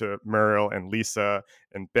get into Muriel and Lisa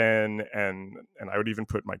and Ben, and I would even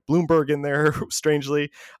put Mike Bloomberg in there, strangely,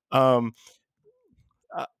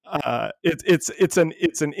 it's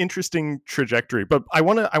an interesting trajectory. But I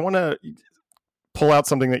want to pull out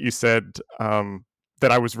something that you said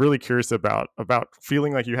that I was really curious about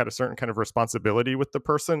feeling like you had a certain kind of responsibility with the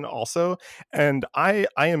person also. And I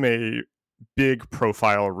am a big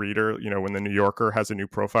profile reader. You know, when the New Yorker has a new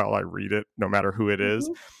profile, I read it no matter who it is.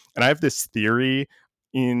 And I have this theory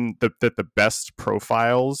that the best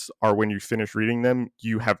profiles are when you finish reading them,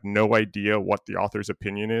 you have no idea what the author's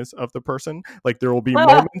opinion is of the person. Like there will be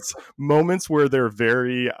moments where they're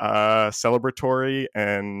very celebratory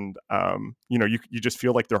and you just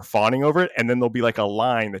feel like they're fawning over it, and then there'll be like a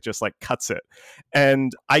line that just like cuts it.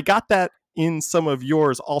 And I got that in some of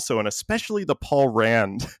yours also, and especially the Paul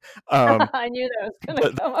Rand. I knew that was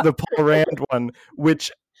going to come up. The Paul Rand one,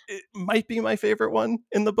 which it might be my favorite one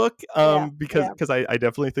in the book, because I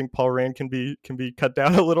definitely think Paul Rand can be cut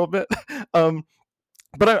down a little bit.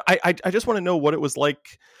 But I just want to know what it was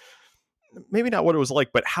like. Maybe not what it was like,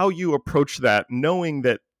 but how you approach that, knowing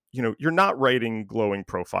that you're not writing glowing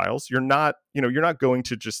profiles. You're not going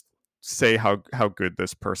to just say how good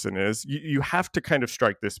this person is. You have to kind of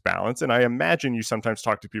strike this balance. And I imagine you sometimes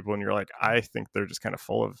talk to people and you're like, I think they're just kind of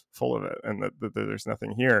full of it, and that there's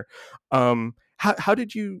nothing here. How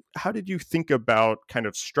did you think about kind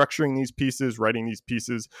of structuring these pieces, writing these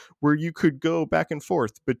pieces where you could go back and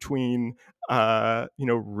forth between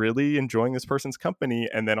really enjoying this person's company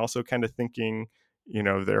and then also kind of thinking,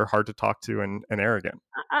 they're hard to talk to and arrogant.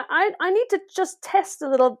 I need to just test a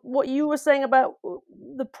little what you were saying about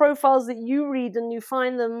the profiles that you read and you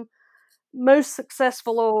find them most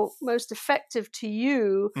successful or most effective to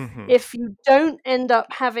you if you don't end up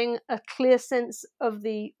having a clear sense of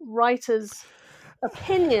the writer's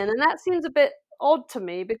opinion. And that seems a bit odd to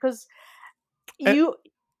me because you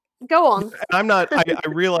go on. I'm not, I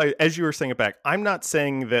realize as you were saying it back, I'm not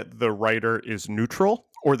saying that the writer is neutral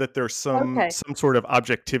or that there's some sort of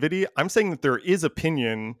objectivity. I'm saying that there is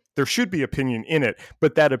opinion, there should be opinion in it,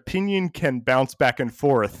 but that opinion can bounce back and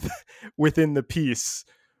forth within the piece.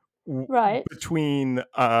 Right. Between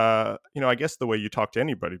I guess the way you talk to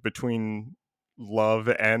anybody, between love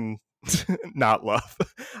and not love.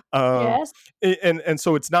 Yes. And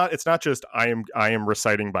so it's not just I am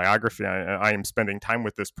reciting biography, I am spending time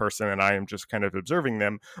with this person and I am just kind of observing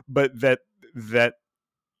them, but that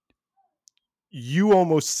you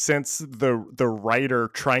almost sense the writer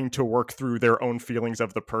trying to work through their own feelings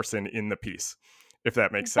of the person in the piece, if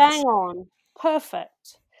that makes sense. Bang on.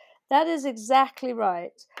 Perfect. That is exactly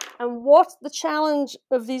right. And what the challenge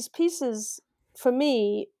of these pieces for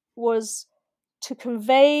me was to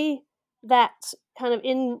convey that kind of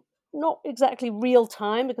in not exactly real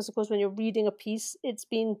time, because of course when you're reading a piece, it's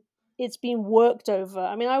been worked over.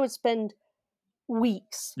 I mean, I would spend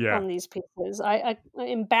weeks on these pieces. I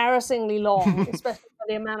embarrassingly long, especially for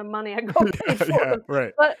the amount of money I got paid for them.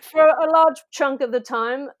 Right. But for a large chunk of the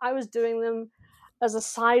time, I was doing them as a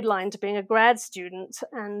sideline to being a grad student,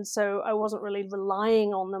 and so I wasn't really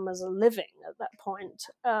relying on them as a living at that point,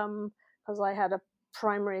 because I had a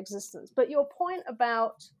primary existence. But your point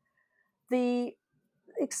about the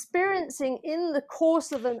experiencing in the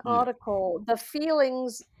course of an article the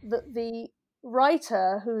feelings that the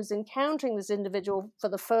writer who's encountering this individual for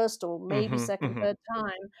the first or maybe second, third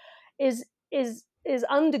time is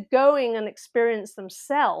undergoing an experience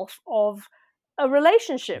themselves of a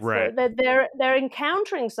relationship. Right. They're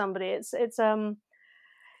encountering somebody. It's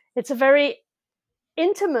a very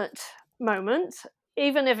intimate moment,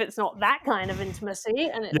 even if it's not that kind of intimacy,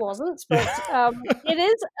 and it wasn't. But it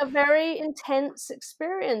is a very intense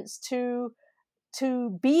experience to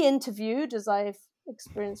be interviewed, as I've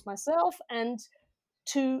experienced myself, and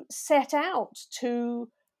to set out to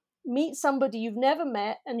meet somebody you've never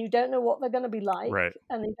met and you don't know what they're going to be like, right.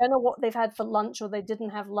 and you don't know what they've had for lunch, or they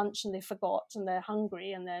didn't have lunch and they forgot and they're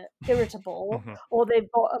hungry and they're irritable, or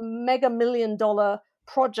they've got a mega $1 million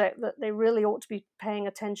project that they really ought to be paying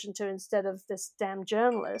attention to instead of this damn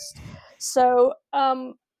journalist. So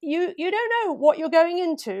you don't know what you're going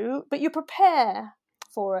into, but you prepare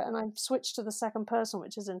for it. And I've switched to the second person,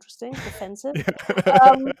 which is interesting, defensive.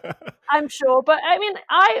 I'm sure. But I mean,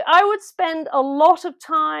 I would spend a lot of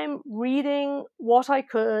time reading what I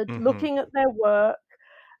could, looking at their work,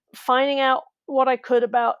 finding out what I could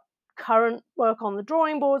about current work on the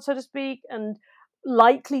drawing board, so to speak, and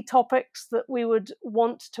likely topics that we would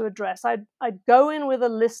want to address. I'd go in with a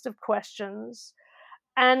list of questions,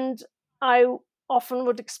 and I often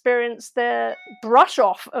would experience their brush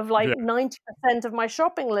off of like 90% of my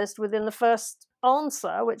shopping list within the first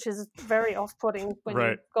answer, which is very off-putting when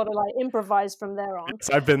you've got to like improvise from there on. Yes,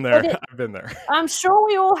 I've been there. I've been there. I'm sure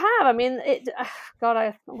we all have. I mean, God,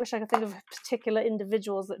 I wish I could think of particular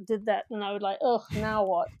individuals that did that, and I would like, ugh, now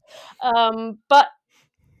what? But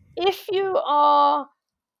if you're, I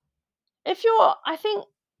think,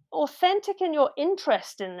 authentic in your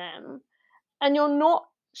interest in them, and you're not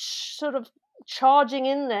sort of charging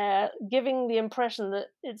in there, giving the impression that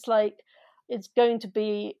it's like it's going to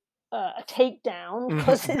be a takedown,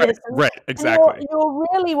 because it isn't. Right, exactly. You're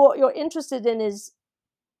really, what you're interested in is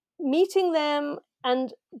meeting them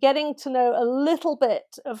and getting to know a little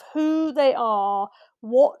bit of who they are,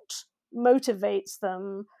 what motivates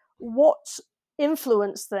them, what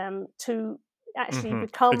influenced them to actually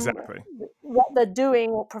become what they're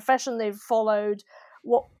doing, what profession they've followed,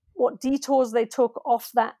 what detours they took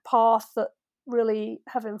off that path that really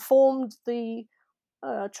have informed the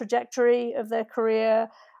trajectory of their career,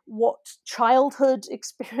 what childhood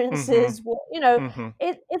experiences,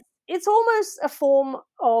 it's almost a form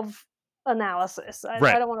of analysis. I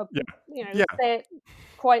don't want to say it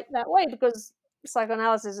quite that way, because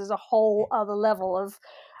psychoanalysis is a whole other level of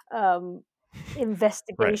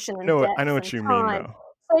investigation and depth. I know what you mean, though.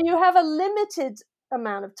 So you have a limited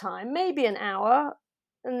amount of time, maybe an hour,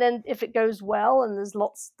 and then if it goes well and there's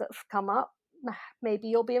lots that have come up, maybe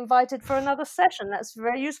you'll be invited for another session. That's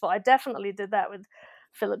very useful. I definitely did that with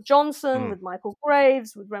Philip Johnson, with Michael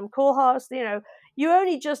Graves, with Rem Koolhaas. You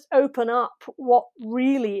only just open up what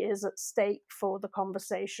really is at stake for the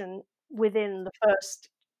conversation within the first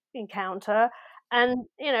encounter, And,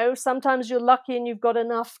 sometimes you're lucky and you've got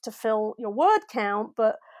enough to fill your word count,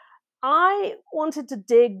 but I wanted to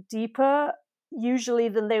dig deeper, usually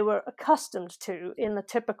than they were accustomed to in the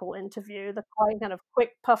typical interview, the quite kind of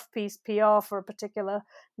quick puff piece PR for a particular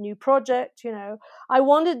new project. I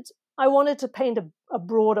wanted I wanted to paint a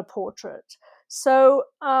broader portrait. So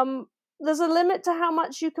there's a limit to how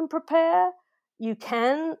much you can prepare. You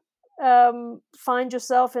can find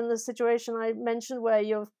yourself in the situation I mentioned where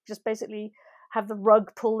you're just basically have the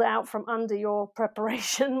rug pulled out from under your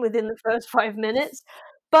preparation within the first 5 minutes.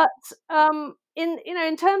 But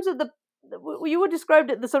in terms of you would described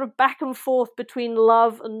it, the sort of back and forth between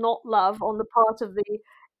love and not love on the part of the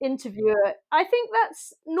interviewer. I think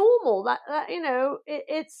that's normal.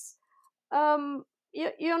 It's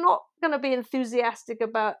you're not going to be enthusiastic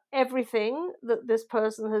about everything that this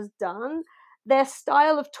person has done. Their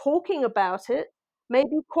style of talking about it may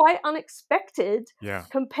be quite unexpected Yeah.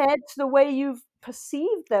 compared to the way you've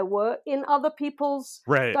perceived their work in other people's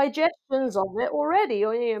Right. digestions of it already.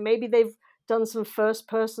 Or maybe they've done some first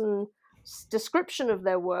person description of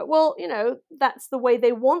their work. Well, that's the way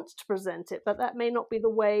they want to present it, but that may not be the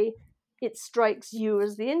way it strikes you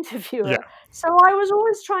as the Yeah. interviewer. So I was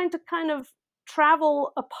always trying to kind of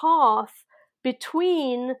travel a path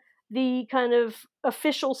between the kind of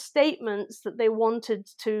official statements that they wanted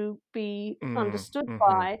to be understood Mm-hmm.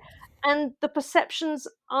 by and the perceptions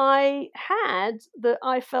I had that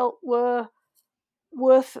I felt were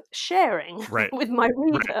worth sharing Right. with my Right.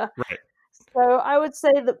 reader. Right. So I would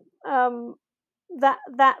say that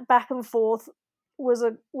that back and forth was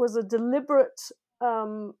a deliberate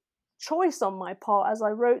choice on my part as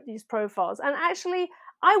I wrote these profiles. And actually,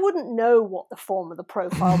 I wouldn't know what the form of the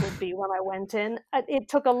profile would be when I went in. It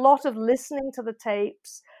took a lot of listening to the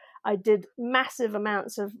tapes. I did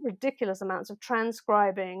ridiculous amounts of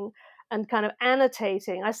transcribing and kind of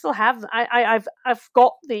annotating. I still have. I've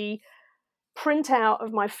got the printout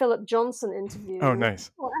of my Philip Johnson interview, Oh,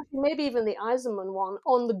 nice. or actually maybe even the Eisenman one,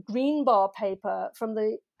 on the green bar paper from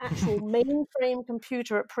the actual mainframe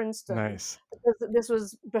computer at Princeton. Nice. Because this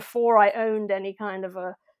was before I owned any kind of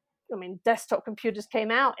desktop computers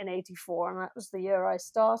came out in '84, and that was the year I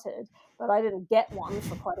started. But I didn't get one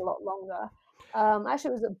for quite a lot longer.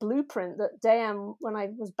 Actually, it was a Blueprint that Dan, when I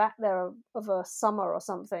was back there of a summer or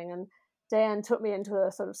something, and Dan took me into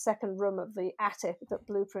a sort of second room of the attic that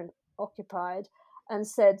Blueprint occupied and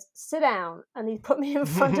said, "Sit down." And he put me in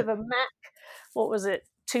front of a Mac, what was it,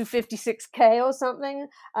 256K or something.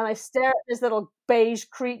 And I stare at this little beige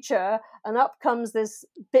creature, and up comes this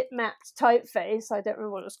bitmapped typeface. I don't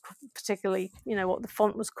remember what it was particularly, what the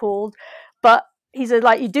font was called. But he said,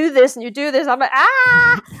 like, you do this and you do this. I'm like,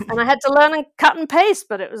 ah! And I had to learn and cut and paste,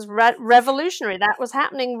 but it was revolutionary. That was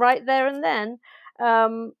happening right there and then.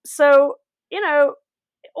 So,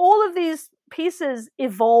 all of these pieces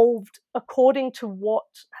evolved according to what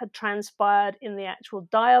had transpired in the actual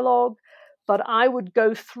dialogue, but I would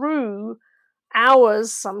go through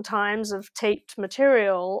hours sometimes of taped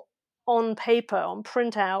material on paper, on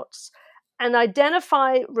printouts, and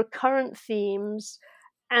identify recurrent themes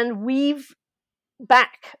and weave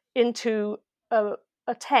back into a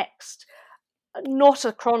text, not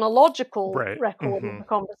a chronological Right. record of Mm-hmm. the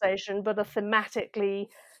conversation, but a thematically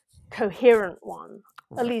coherent one,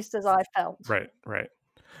 at Right. least as I felt. Right. Right.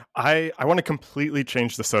 I want to completely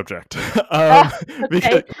change the subject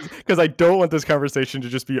Okay, because I don't want this conversation to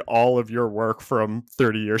just be all of your work from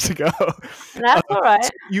 30 years ago. that's all right.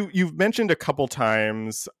 So you've mentioned a couple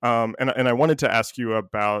times, and I wanted to ask you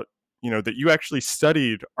about that you actually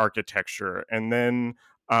studied architecture and then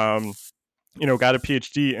got a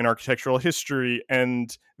PhD in architectural history,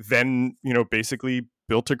 and then basically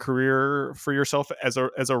built a career for yourself as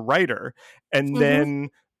a writer, and Mm-hmm. then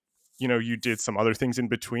you did some other things in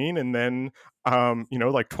between. And then,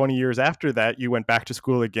 like 20 years after that, you went back to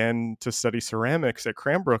school again to study ceramics at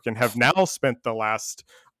Cranbrook and have now spent the last,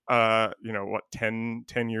 10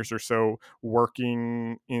 years or so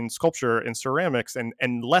working in sculpture and ceramics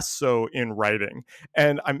and less so in writing.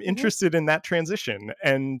 And I'm Mm-hmm. interested in that transition.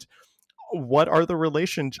 And what are the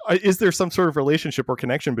relations? Is there some sort of relationship or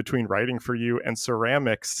connection between writing for you and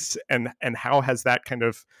ceramics, and how has that kind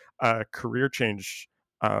of career change?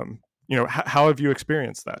 How have you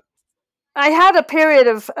experienced that? I had a period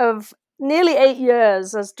of nearly 8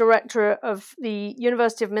 years as director of the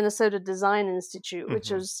University of Minnesota Design Institute, which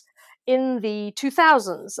Mm-hmm. was in the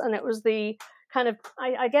 2000s. And it was the kind of,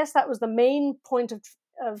 I guess that was the main point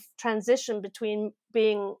of transition between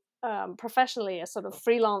being professionally a sort of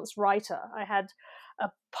freelance writer. I had a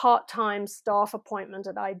part-time staff appointment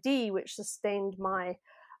at ID, which sustained my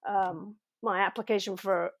my application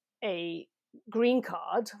for a green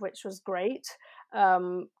card, which was great,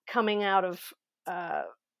 coming out of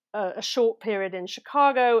a short period in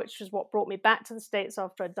Chicago, which was what brought me back to the States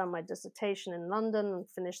after I'd done my dissertation in London and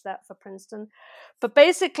finished that for Princeton. But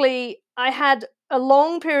basically, I had a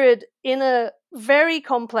long period in a very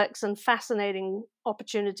complex and fascinating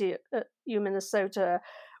opportunity at U Minnesota,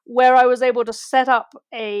 where I was able to set up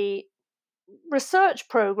a research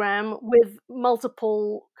program with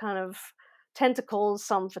multiple kind of tentacles,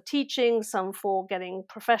 some for teaching, some for getting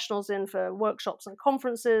professionals in for workshops and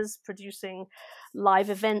conferences, producing live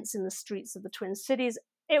events in the streets of the Twin Cities.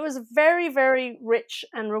 It was very, very rich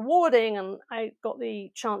and rewarding, and I got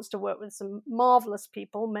the chance to work with some marvelous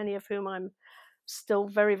people, many of whom I'm still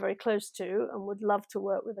very, very close to and would love to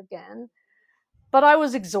work with again. But I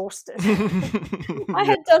was exhausted. I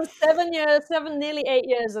had done 7 years, nearly 8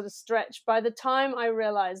 years at a stretch by the time I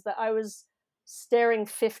realized that I was staring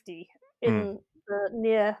 50 in the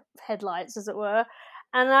near headlights, as it were.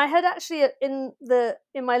 And I had actually, in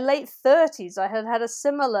my late 30s, I had had a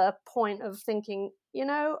similar point of thinking,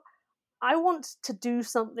 I want to do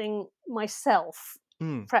something myself,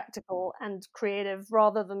 practical and creative,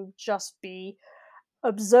 rather than just be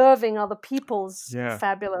observing other people's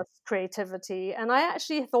fabulous creativity. And I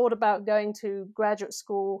actually thought about going to graduate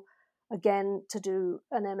school again to do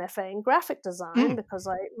an MFA in graphic design, because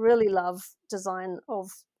I really love design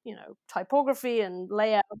of, typography and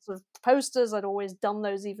layouts of posters. I'd always done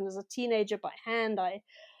those even as a teenager by hand. I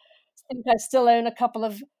think I still own a couple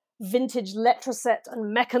of vintage Letraset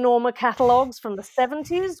and Mechanorma catalogs from the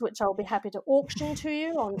 70s, which I'll be happy to auction to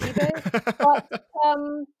you on eBay. But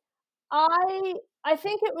I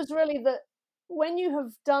think it was really that when you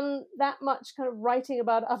have done that much kind of writing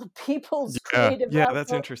about other people's creative output,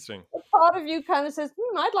 that's interesting. part of you kind of says,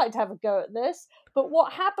 I'd like to have a go at this. But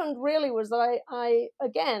what happened really was that I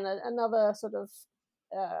again, another sort of,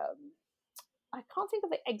 I can't think of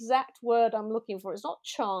the exact word I'm looking for. It's not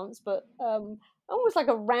chance, but almost like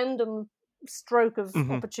a random stroke of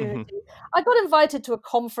opportunity. I got invited to a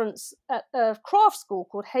conference at a craft school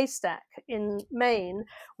called Haystack in Maine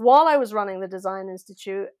while I was running the Design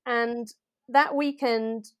Institute, and that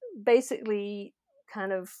weekend basically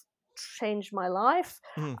kind of changed my life.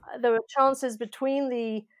 There were chances between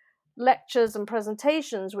the lectures and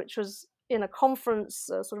presentations, which was in a conference,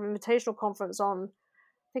 a sort of invitational conference on,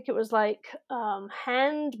 I think it was like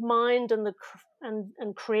hand, mind,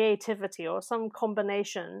 and creativity, or some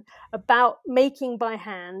combination, about making by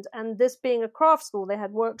hand. And this being a craft school, they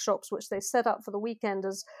had workshops which they set up for the weekend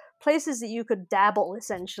as places that you could dabble,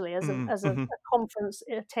 essentially, as a conference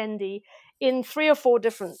attendee, in 3 or 4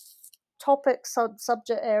 different topics,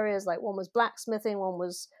 subject areas. Like one was blacksmithing, one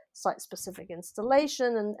was site-specific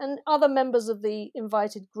installation, and other members of the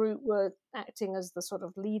invited group were acting as the sort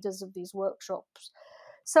of leaders of these workshops.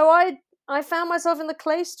 So I found myself in the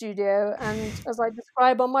clay studio, and as I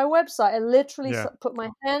describe on my website, I literally put my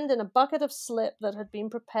hand in a bucket of slip that had been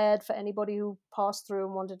prepared for anybody who passed through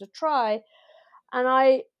and wanted to try. And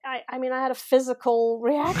I mean, I had a physical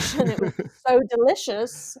reaction. It was so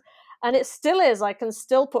delicious, and it still is. I can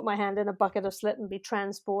still put my hand in a bucket of slip and be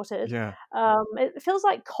transported. It feels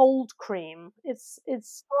like cold cream. It's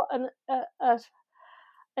got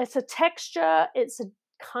it's a texture. It's a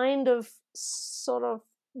kind of sort of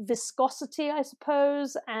viscosity, I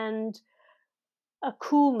suppose, and a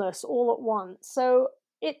coolness all at once. So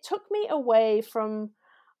it took me away from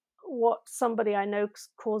what somebody I know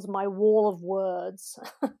calls my wall of words.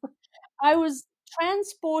 I was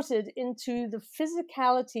transported into the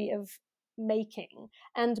physicality of making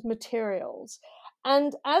and materials.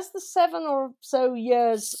 And as the 7 or so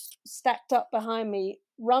years stacked up behind me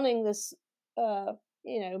running this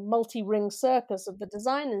multi-ring circus of the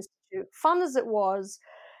Design Institute, fun as it was,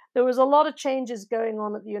 there was a lot of changes going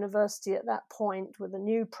on at the university at that point, with a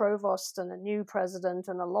new provost and a new president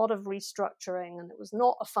and a lot of restructuring, and it was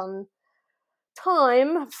not a fun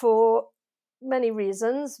time for many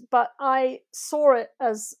reasons. But I saw it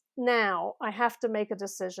as, now I have to make a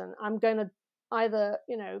decision. I'm going to either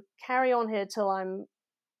carry on here till I'm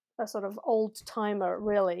a sort of old timer,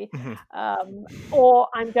 really, or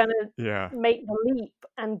I'm going to make the leap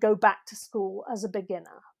and go back to school as a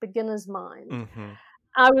beginner's mind.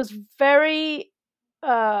 I was very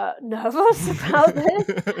nervous about this.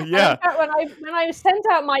 In fact, when I sent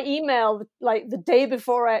out my email, like the day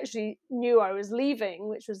before I actually knew I was leaving,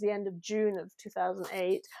 which was the end of June of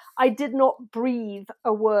 2008, I did not breathe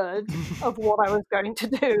a word of what I was going to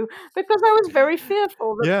do, because I was very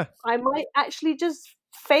fearful that I might actually just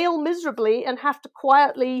fail miserably and have to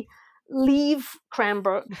quietly leave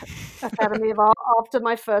Cranbrook Academy of Art after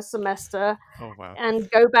my first semester Oh, wow. and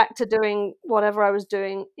go back to doing whatever I was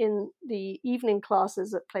doing in the evening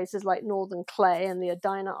classes at places like Northern Clay and the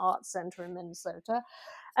Edina Arts Center in Minnesota,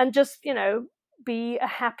 and just, be a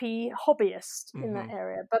happy hobbyist in that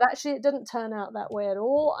area. But actually, it didn't turn out that way at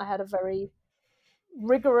all. I had a very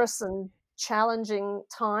rigorous and challenging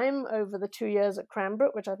time over the 2 years at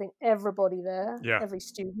Cranbrook, which I think everybody there, every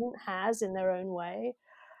student has in their own way.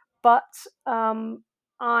 But and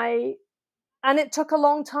it took a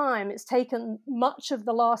long time. It's taken much of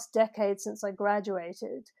the last decade since I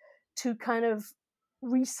graduated to kind of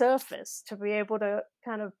resurface, to be able to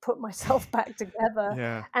kind of put myself back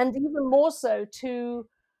together, and even more so to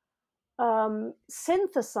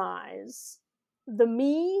synthesize the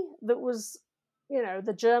me that was,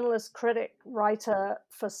 the journalist, critic, writer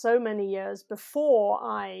for so many years before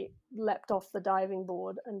I leapt off the diving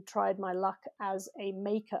board and tried my luck as a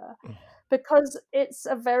maker. Because it's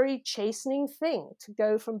a very chastening thing to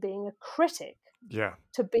go from being a critic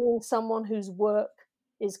to being someone whose work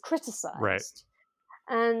is criticized. Right.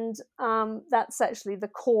 And that's actually the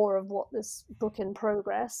core of what this book in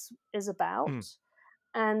progress is about.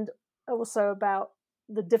 And also about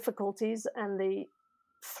the difficulties and the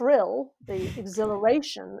thrill, the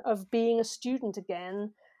exhilaration of being a student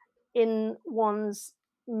again in one's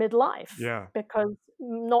midlife. Because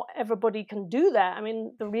not everybody can do that. I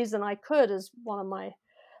mean, the reason I could is one of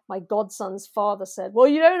my godson's father said, well,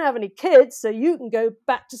 you don't have any kids, so you can go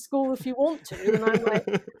back to school if you want to. And I'm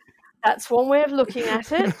like, that's one way of looking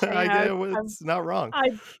at it. It's not wrong. I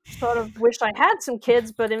sort of wish I had some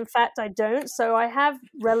kids, but in fact I don't. So I have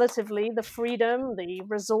relatively the freedom, the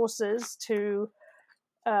resources to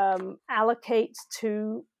allocate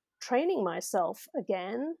to training myself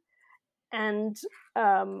again, and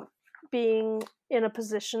being in a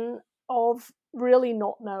position of really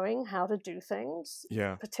not knowing how to do things,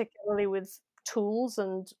 particularly with tools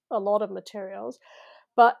and a lot of materials.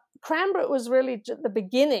 But Cranbrook was really the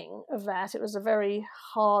beginning of that. It was a very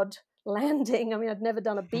hard landing. I mean, I'd never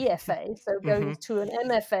done a BFA, so going to an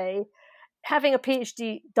MFA, having a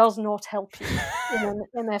PhD does not help you in an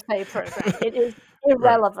MFA program. It is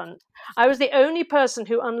irrelevant. I was the only person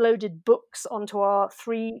who unloaded books onto our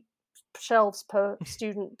 3 shelves per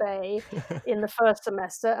student bay in the first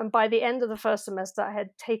semester, and by the end of the first semester I had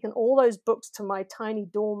taken all those books to my tiny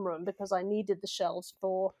dorm room because I needed the shelves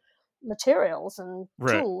for materials and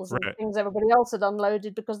tools and things everybody else had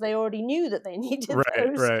unloaded because they already knew that they needed those.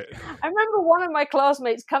 I remember one of my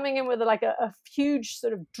classmates coming in with a huge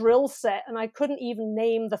sort of drill set, and I couldn't even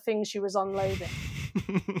name the things she was unloading.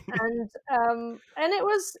 and it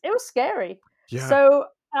was scary. So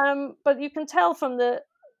but you can tell from the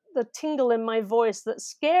tingle in my voice that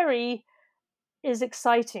scary is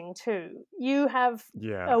exciting too. You have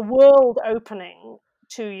a world opening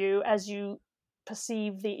to you as you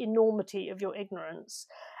perceive the enormity of your ignorance,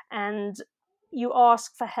 and you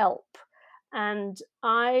ask for help. And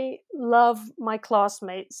I love my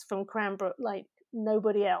classmates from Cranbrook like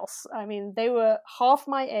nobody else. I mean, they were half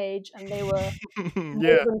my age and they were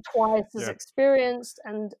more than twice as experienced,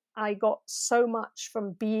 and I got so much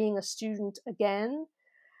from being a student again.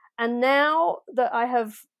 And now that I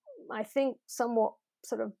have, I think, somewhat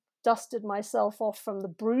sort of dusted myself off from the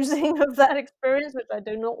bruising of that experience, which I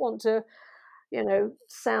do not want to,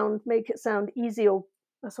 make it sound easy or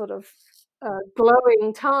a sort of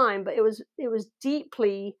glowing time, but it was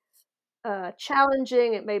deeply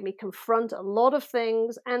challenging. It made me confront a lot of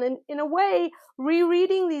things, and in a way,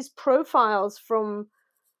 rereading these profiles from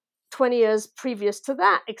 20 years previous to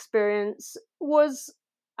that experience was,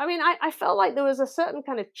 I felt like there was a certain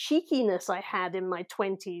kind of cheekiness I had in my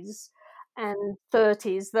 20s and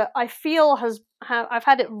 30s that I feel I've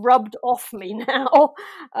had it rubbed off me now.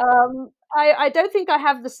 I don't think I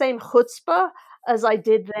have the same chutzpah as I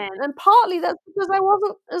did then, and partly that's because I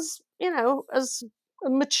wasn't as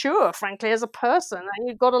mature, frankly, as a person. And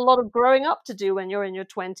you've got a lot of growing up to do when you're in your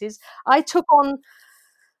 20s. I took on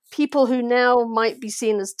people who now might be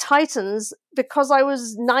seen as titans because I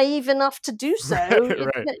was naive enough to do so.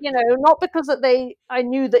 Not because I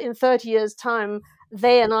knew that in 30 years' time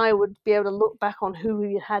they and I would be able to look back on who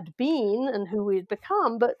we had been and who we had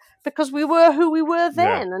become, but because we were who we were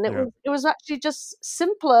then. And it was actually just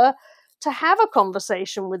simpler to have a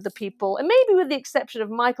conversation with the people, and maybe with the exception of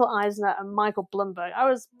Michael Eisner and Michael Bloomberg. I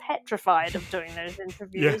was petrified of doing those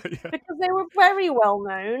interviews because they were very well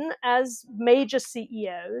known as major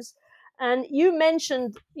CEOs. And you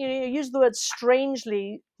mentioned, you used the word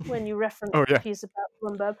strangely when you referenced the piece about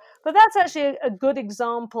Bloomberg, but that's actually a good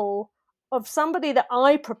example of somebody that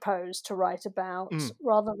I proposed to write about Mm.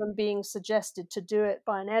 rather than being suggested to do it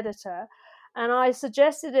by an editor. And I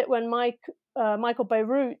suggested it when Michael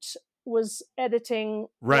Beirut was editing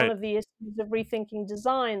one Right. of the issues of Rethinking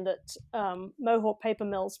Design that Mohawk Paper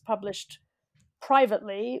Mills published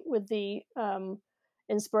privately with the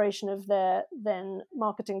inspiration of their then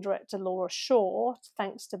marketing director, Laura Shaw,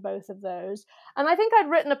 thanks to both of those. And I think I'd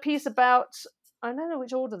written a piece about, I don't know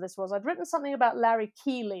which order this was, I'd written something about Larry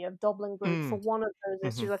Keeley of Doblin Group for Mm. one of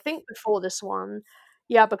those issues, Hmm. I think before this one.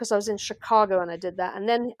 Yeah, because I was in Chicago and I did that. And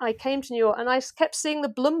then I came to New York and I kept seeing the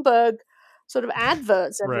Bloomberg sort of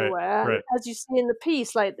adverts Right. everywhere. And Right. as you see in the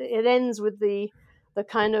piece, like it ends with the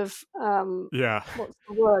kind of Yeah. what's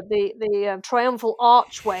the word, the triumphal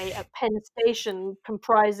archway at Penn Station,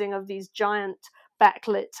 comprising of these giant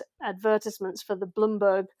backlit advertisements for the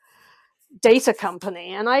Bloomberg data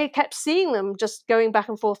company. And I kept seeing them just going back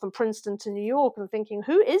and forth from Princeton to New York and thinking,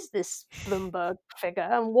 who is this Bloomberg figure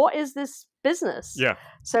and what is this business? Yeah.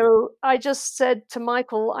 So I just said to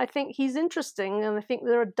Michael, I think he's interesting and I think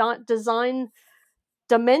there are design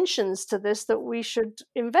dimensions to this that we should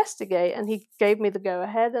investigate. And he gave me the go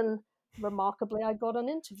ahead, and remarkably, I got an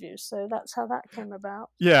interview. So that's how that came about.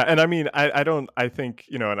 Yeah, and I mean, I don't, I think,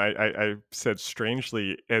 and I said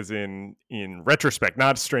strangely as in retrospect,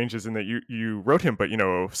 not strange as in that you wrote him, but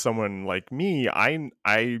someone like me,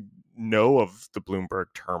 I know of the Bloomberg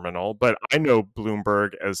terminal, but I know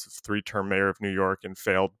Bloomberg as 3-term mayor of New York and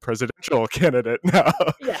failed presidential candidate now.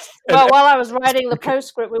 Yes. and Well, while I was writing the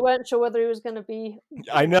postscript, we weren't sure whether he was going to be,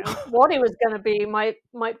 I know. what he was going to be.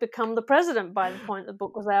 Might become the president by the point the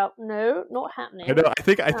book was out. No, not I happening. know.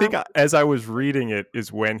 I think Um, as I was reading it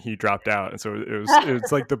is when he dropped out, and so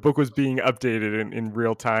it's like the book was being updated in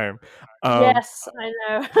real time. Um, yes, I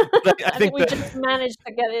know. but I I think think we that just managed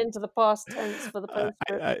to get it into the past tense for the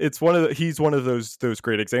postscript. it's he's one of those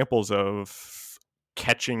great examples of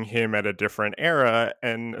catching him at a different era,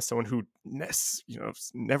 and as someone who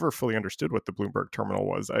never fully understood what the Bloomberg terminal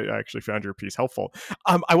was, I actually found your piece helpful.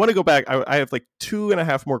 I want to go back. I have like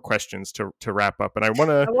 2.5 more questions to wrap up, and I want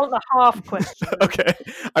to. I want the half question. Okay,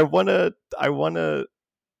 I want to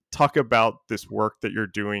talk about this work that you're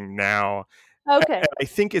doing now. Okay. I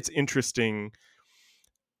think it's interesting.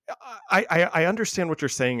 I understand what you're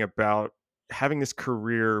saying about having this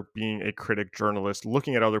career being a critic journalist,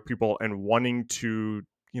 looking at other people and wanting to,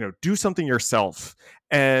 do something yourself.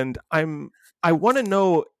 And I want to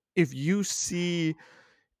know if you see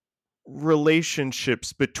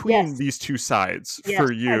relationships between Yes. these two sides Yes,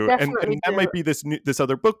 for I you, and definitely that do. might be this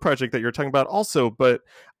other book project that you're talking about also. But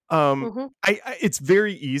Hmm. it's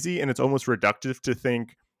very easy and it's almost reductive to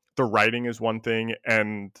think the writing is one thing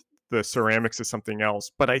and the ceramics is something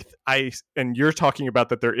else. But and you're talking about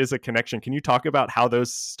that there is a connection. Can you talk about how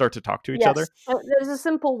those start to talk to each other? Yes. There's a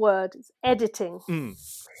simple word. It's editing. Mm.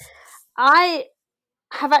 I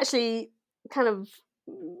have actually kind of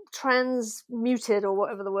transmuted, or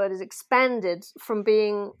whatever the word is, expanded from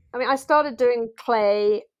being, I mean, I started doing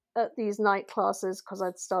clay at these night classes because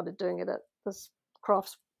I'd started doing it at this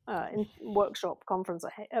crafts workshop conference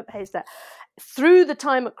at Haystack. Through the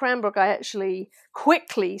time at Cranbrook, I actually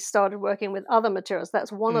quickly started working with other materials.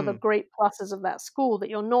 That's one of the Mm. great pluses of that school, that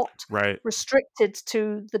you're not Right. restricted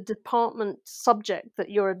to the department subject that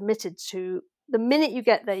you're admitted to. The minute you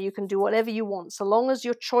get there, you can do whatever you want, so long as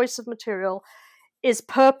your choice of material is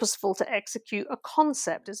purposeful to execute a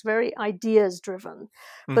concept. It's very ideas driven,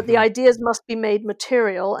 but the Mm-hmm. ideas must be made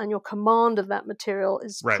material, and your command of that material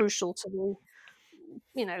is Right. crucial to the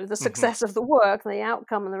Mm-hmm. success of the work and the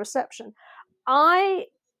outcome and the reception. I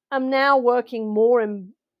am now working more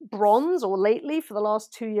in bronze, or lately for the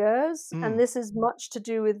last 2 years, and Mm. this is much to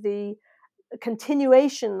do with the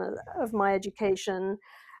continuation of my education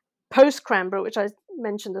post Cranbrook, which I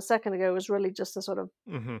mentioned a second ago, was really just a sort of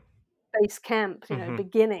Mm-hmm. base camp, Mm-hmm.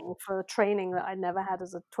 beginning for training that I'd never had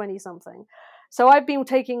as a 20 something. So I've been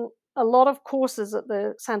taking a lot of courses at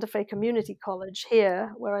the Santa Fe Community College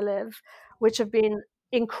here where I live, which have been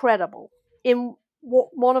incredible. In what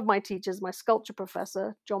one of my teachers, my sculpture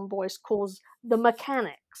professor, John Boyce, calls the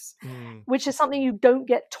mechanics, Mm. which is something you don't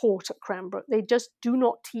get taught at Cranbrook. They just do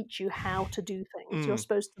not teach you how to do things. You're Mm.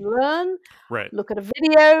 supposed to learn, Right. look at a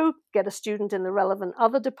video, get a student in the relevant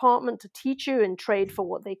other department to teach you and trade for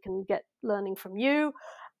what they can get learning from you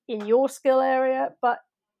in your skill area. But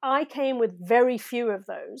I came with very few of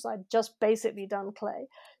those. I'd just basically done clay.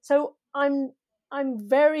 So I'm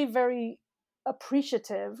very, very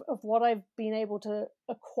appreciative of what I've been able to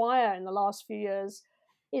acquire in the last few years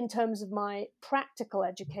in terms of my practical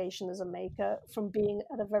education as a maker from being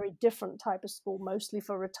at a very different type of school, mostly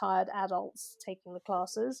for retired adults taking the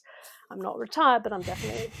classes. I'm not retired, but I'm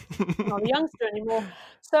definitely not a youngster anymore.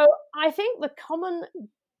 So I think the common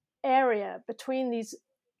area between these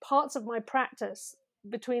parts of my practice,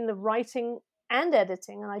 between the writing and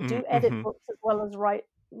editing, and I do edit books as well as write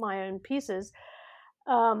my own pieces,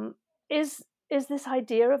 is this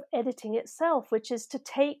idea of editing itself, which is to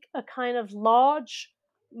take a kind of large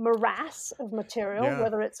morass of material,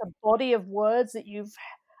 whether it's a body of words that you've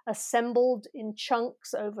assembled in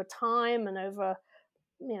chunks over time and over,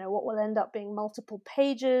 what will end up being multiple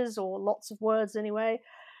pages or lots of words anyway,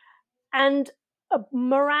 and a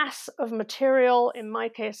morass of material. In my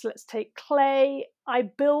case, let's take clay. I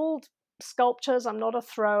build sculptures. I'm not a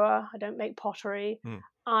thrower. I don't make pottery.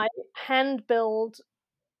 I hand build,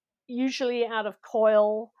 usually out of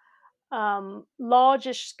coil,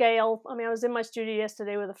 largish scale. I mean, I was in my studio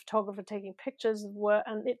yesterday with a photographer taking pictures of work,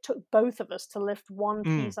 and it took both of us to lift one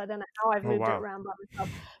piece. I don't know how I've moved it around by myself,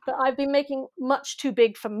 but I've been making much too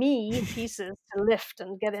big for me pieces to lift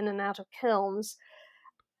and get in and out of kilns.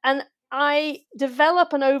 And I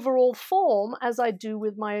develop an overall form, as I do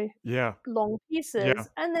with my long pieces,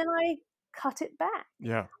 and then I cut it back.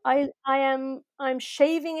 I'm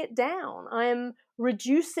shaving it down. I am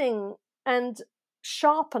reducing and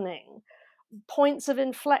sharpening points of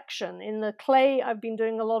inflection. In the clay, I've been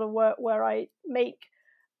doing a lot of work where I make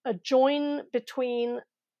a join between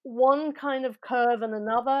one kind of curve and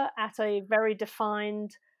another at a very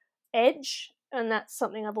defined edge. And that's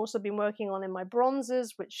something I've also been working on in my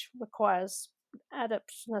bronzes, which requires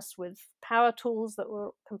adeptness with power tools that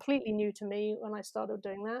were completely new to me when I started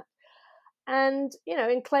doing that. And,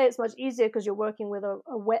 in clay, it's much easier because you're working with a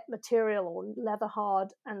wet material or leather hard,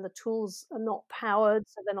 and the tools are not powered,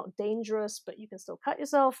 so they're not dangerous, but you can still cut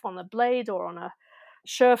yourself on a blade or on a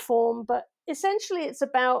Surform. But essentially, it's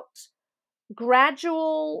about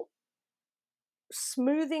gradual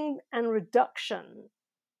smoothing and reduction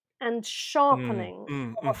and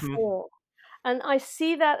sharpening of a form. And I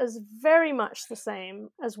see that as very much the same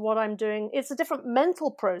as what I'm doing. It's a different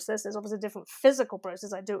mental process. It's obviously a different physical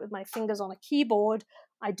process. I do it with my fingers on a keyboard.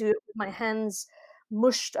 I do it with my hands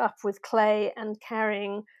mushed up with clay and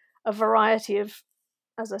carrying a variety of,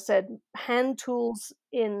 as I said, hand tools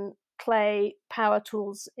in clay, power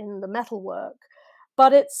tools in the metalwork.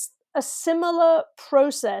 But it's a similar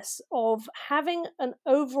process of having an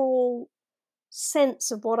overall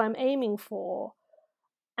sense of what I'm aiming for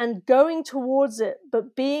and going towards it,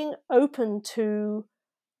 but being open to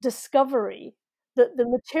discovery that the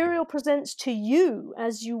material presents to you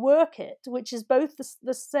as you work it, which is both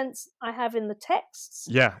the sense I have in the texts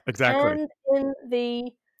and in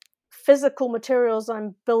the physical materials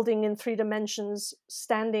I'm building in 3 dimensions,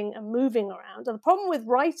 standing and moving around. And the problem with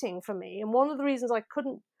writing for me, and one of the reasons I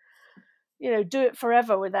couldn't do it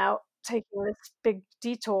forever without taking this big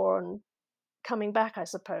detour and coming back, I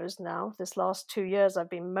suppose, now, this last 2 years,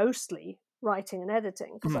 I've been mostly writing and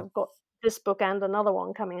editing because I've got this book and another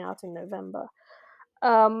one coming out in November,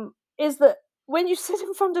 is that when you sit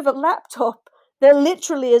in front of a laptop, there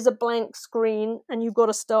literally is a blank screen and you've got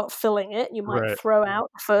to start filling it. You might throw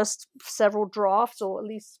out the first several drafts or at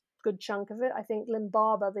least a good chunk of it. I think Lynn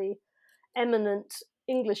Barber, the eminent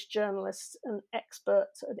English journalist and expert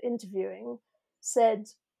at interviewing, said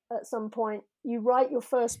at some point, you write your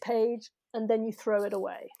first page and then you throw it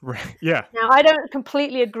away. Now, I don't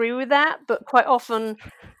completely agree with that, but quite often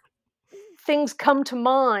things come to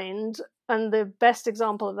mind. And the best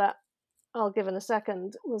example of that I'll give in a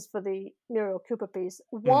second was for the Muriel Cooper piece.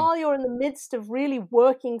 While you're in the midst of really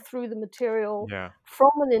working through the material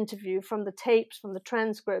from an interview, from the tapes, from the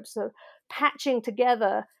transcripts, so patching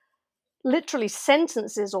together literally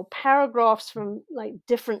sentences or paragraphs from like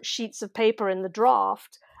different sheets of paper in the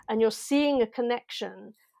draft, and you're seeing a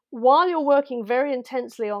connection while you're working very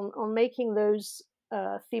intensely on making those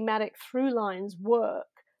thematic through lines work.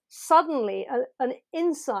 Suddenly an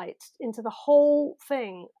insight into the whole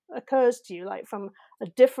thing occurs to you, like from a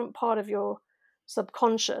different part of your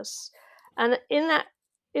subconscious. And in that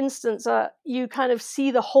instance, you kind of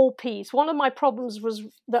see the whole piece. One of my problems was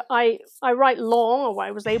that I write long, or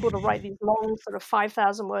I was able to write these long sort of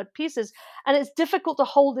 5,000 word pieces, and it's difficult to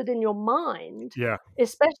hold it in your mind,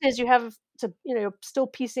 especially as you have to, you're still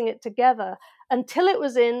piecing it together, until it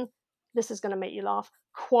was in, this is going to make you laugh,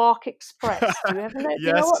 Quark Express. Do you ever know? Do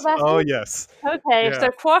you know what that is? Yes. Okay, so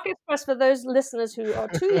Quark Express, for those listeners who are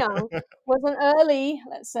too young, was an early,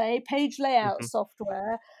 let's say, page layout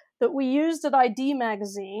software that we used at ID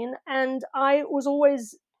Magazine, and I was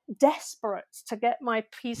always desperate to get my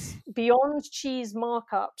piece beyond cheese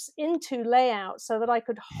markups into layout so that I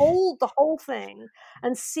could hold the whole thing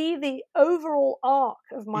and see the overall arc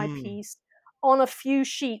of my piece on a few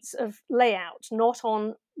sheets of layout, not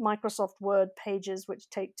on Microsoft Word pages, which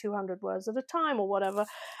take 200 words at a time or whatever.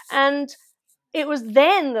 And it was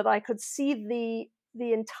then that I could see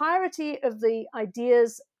the entirety of the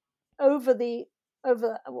ideas over the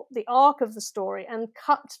arc of the story and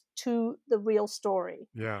cut to the real story.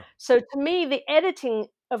 Yeah. So to me, the editing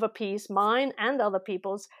of a piece, mine and other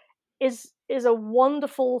people's, is a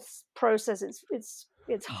wonderful process.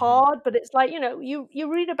 It's hard, but it's like,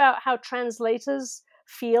 you read about how translators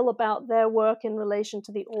feel about their work in relation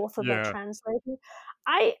to the author they're translating.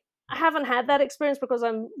 I haven't had that experience because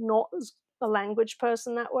I'm not a language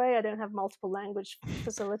person that way. I don't have multiple language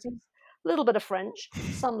facilities. A little bit of French,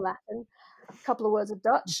 some Latin, a couple of words of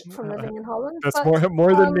Dutch from living in Holland. That's but,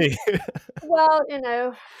 more than me. Well,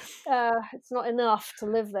 it's not enough to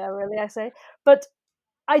live there, really, I say. But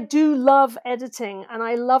I do love editing, and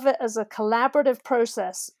I love it as a collaborative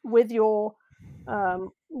process with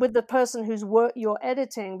with the person whose work you're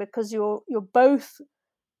editing, because you're both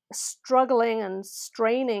struggling and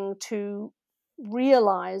straining to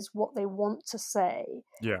realize what they want to say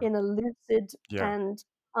in a lucid and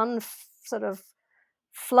sort of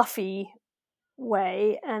fluffy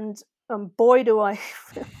way. And boy, do I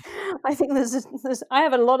I think I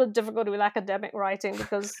have a lot of difficulty with academic writing,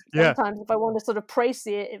 because sometimes if I want to sort of praise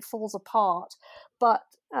it falls apart. But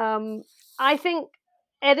I think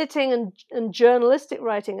editing and journalistic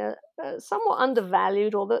writing are somewhat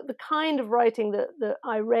undervalued, or the kind of writing that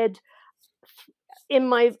I read in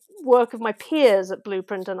my work of my peers at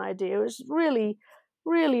Blueprint and Idea is really,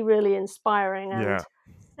 really, really inspiring, and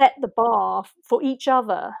set the bar for each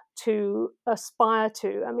other to aspire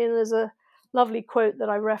to. I mean, there's a lovely quote that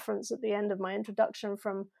I reference at the end of my introduction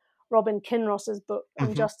from Robin Kinross's book,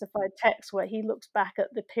 Unjustified Text, where he looks back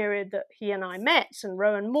at the period that he and I met, and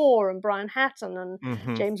Rowan Moore and Brian Hatton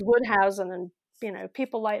and James Woodhausen and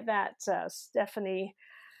people like that, Stephanie,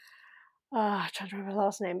 I'm trying to remember the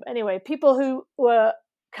last name. Anyway, people who were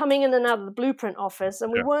coming in and out of the Blueprint office, and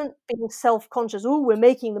we weren't being self-conscious, we're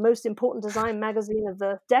making the most important design magazine of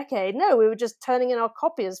the decade. No, we were just turning in our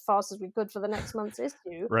copy as fast as we could for the next month's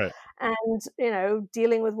issue. Right. And,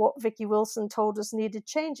 dealing with what Vicky Wilson told us needed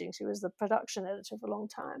changing. She was the production editor for a long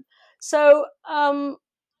time. So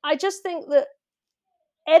I just think that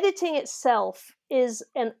editing itself is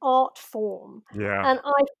an art form. And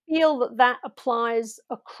I feel that applies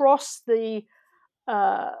across the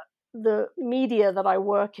media that I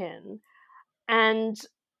work in. And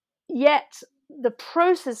yet the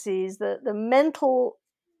processes, the mental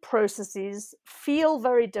processes, feel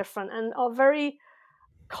very different and are very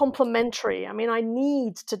complementary. I mean, I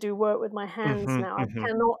need to do work with my hands now. I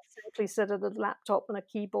cannot simply sit at a laptop and a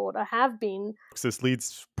keyboard. I have been. This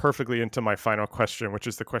leads perfectly into my final question, which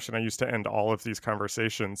is the question I used to end all of these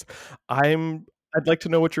conversations. I'd like to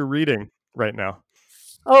know what you're reading right now.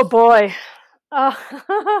 Oh boy.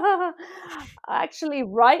 Actually,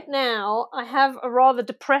 right now, I have a rather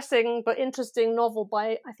depressing but interesting novel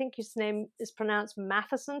by, I think his name is pronounced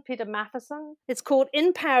Matheson, Peter Matheson. It's called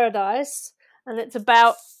In Paradise, and it's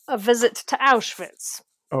about a visit to Auschwitz.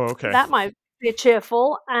 Oh, okay. That might be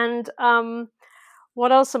cheerful. And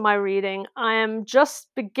what else am I reading? I am just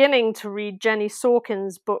beginning to read Jenny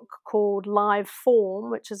Sorkin's book called Live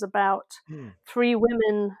Form, which is about 3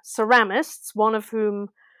 women ceramists, one of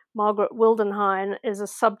whom, Margaret Wildenhain, is a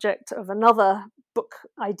subject of another book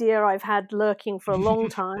idea I've had lurking for a long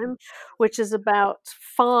time, which is about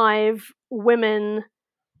 5 women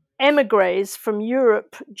emigres from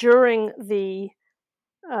Europe during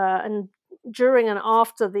and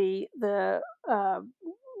after the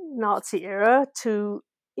Nazi era to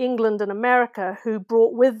England and America, who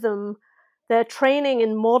brought with them their training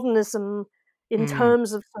in modernism in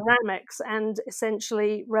terms of ceramics, and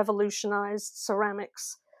essentially revolutionized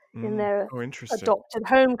ceramics in their adopted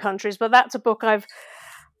home countries. But that's a book I've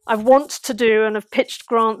want to do and have pitched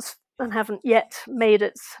grants and haven't yet made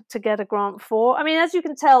it to get a grant for. I mean, as you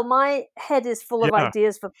can tell, my head is full of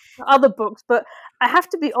ideas for other books, but I have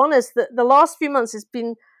to be honest that the last few months has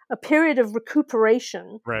been a period of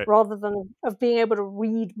recuperation rather than of being able to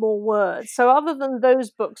read more words. So other than those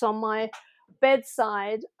books on my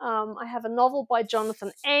bedside, I have a novel by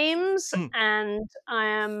Jonathan Ames, and I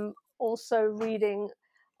am also reading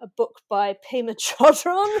a book by Pema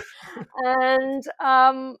Chodron. And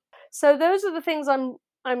so those are the things I'm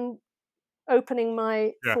opening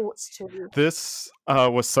my thoughts to you. This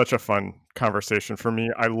was such a fun conversation for me.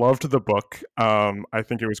 I loved the book. I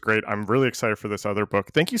think it was great. I'm really excited for this other book.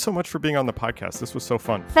 Thank you so much for being on the podcast. This was so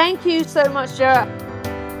fun. Thank you so much, Jared.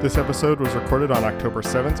 This episode was recorded on October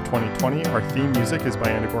 7th, 2020. Our theme music is by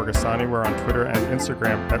Andy Borgasani. We're on Twitter and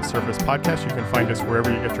Instagram at Surface Podcast. You can find us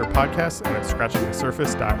wherever you get your podcasts and at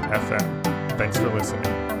scratchingthesurface.fm. Thanks for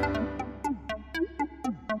listening.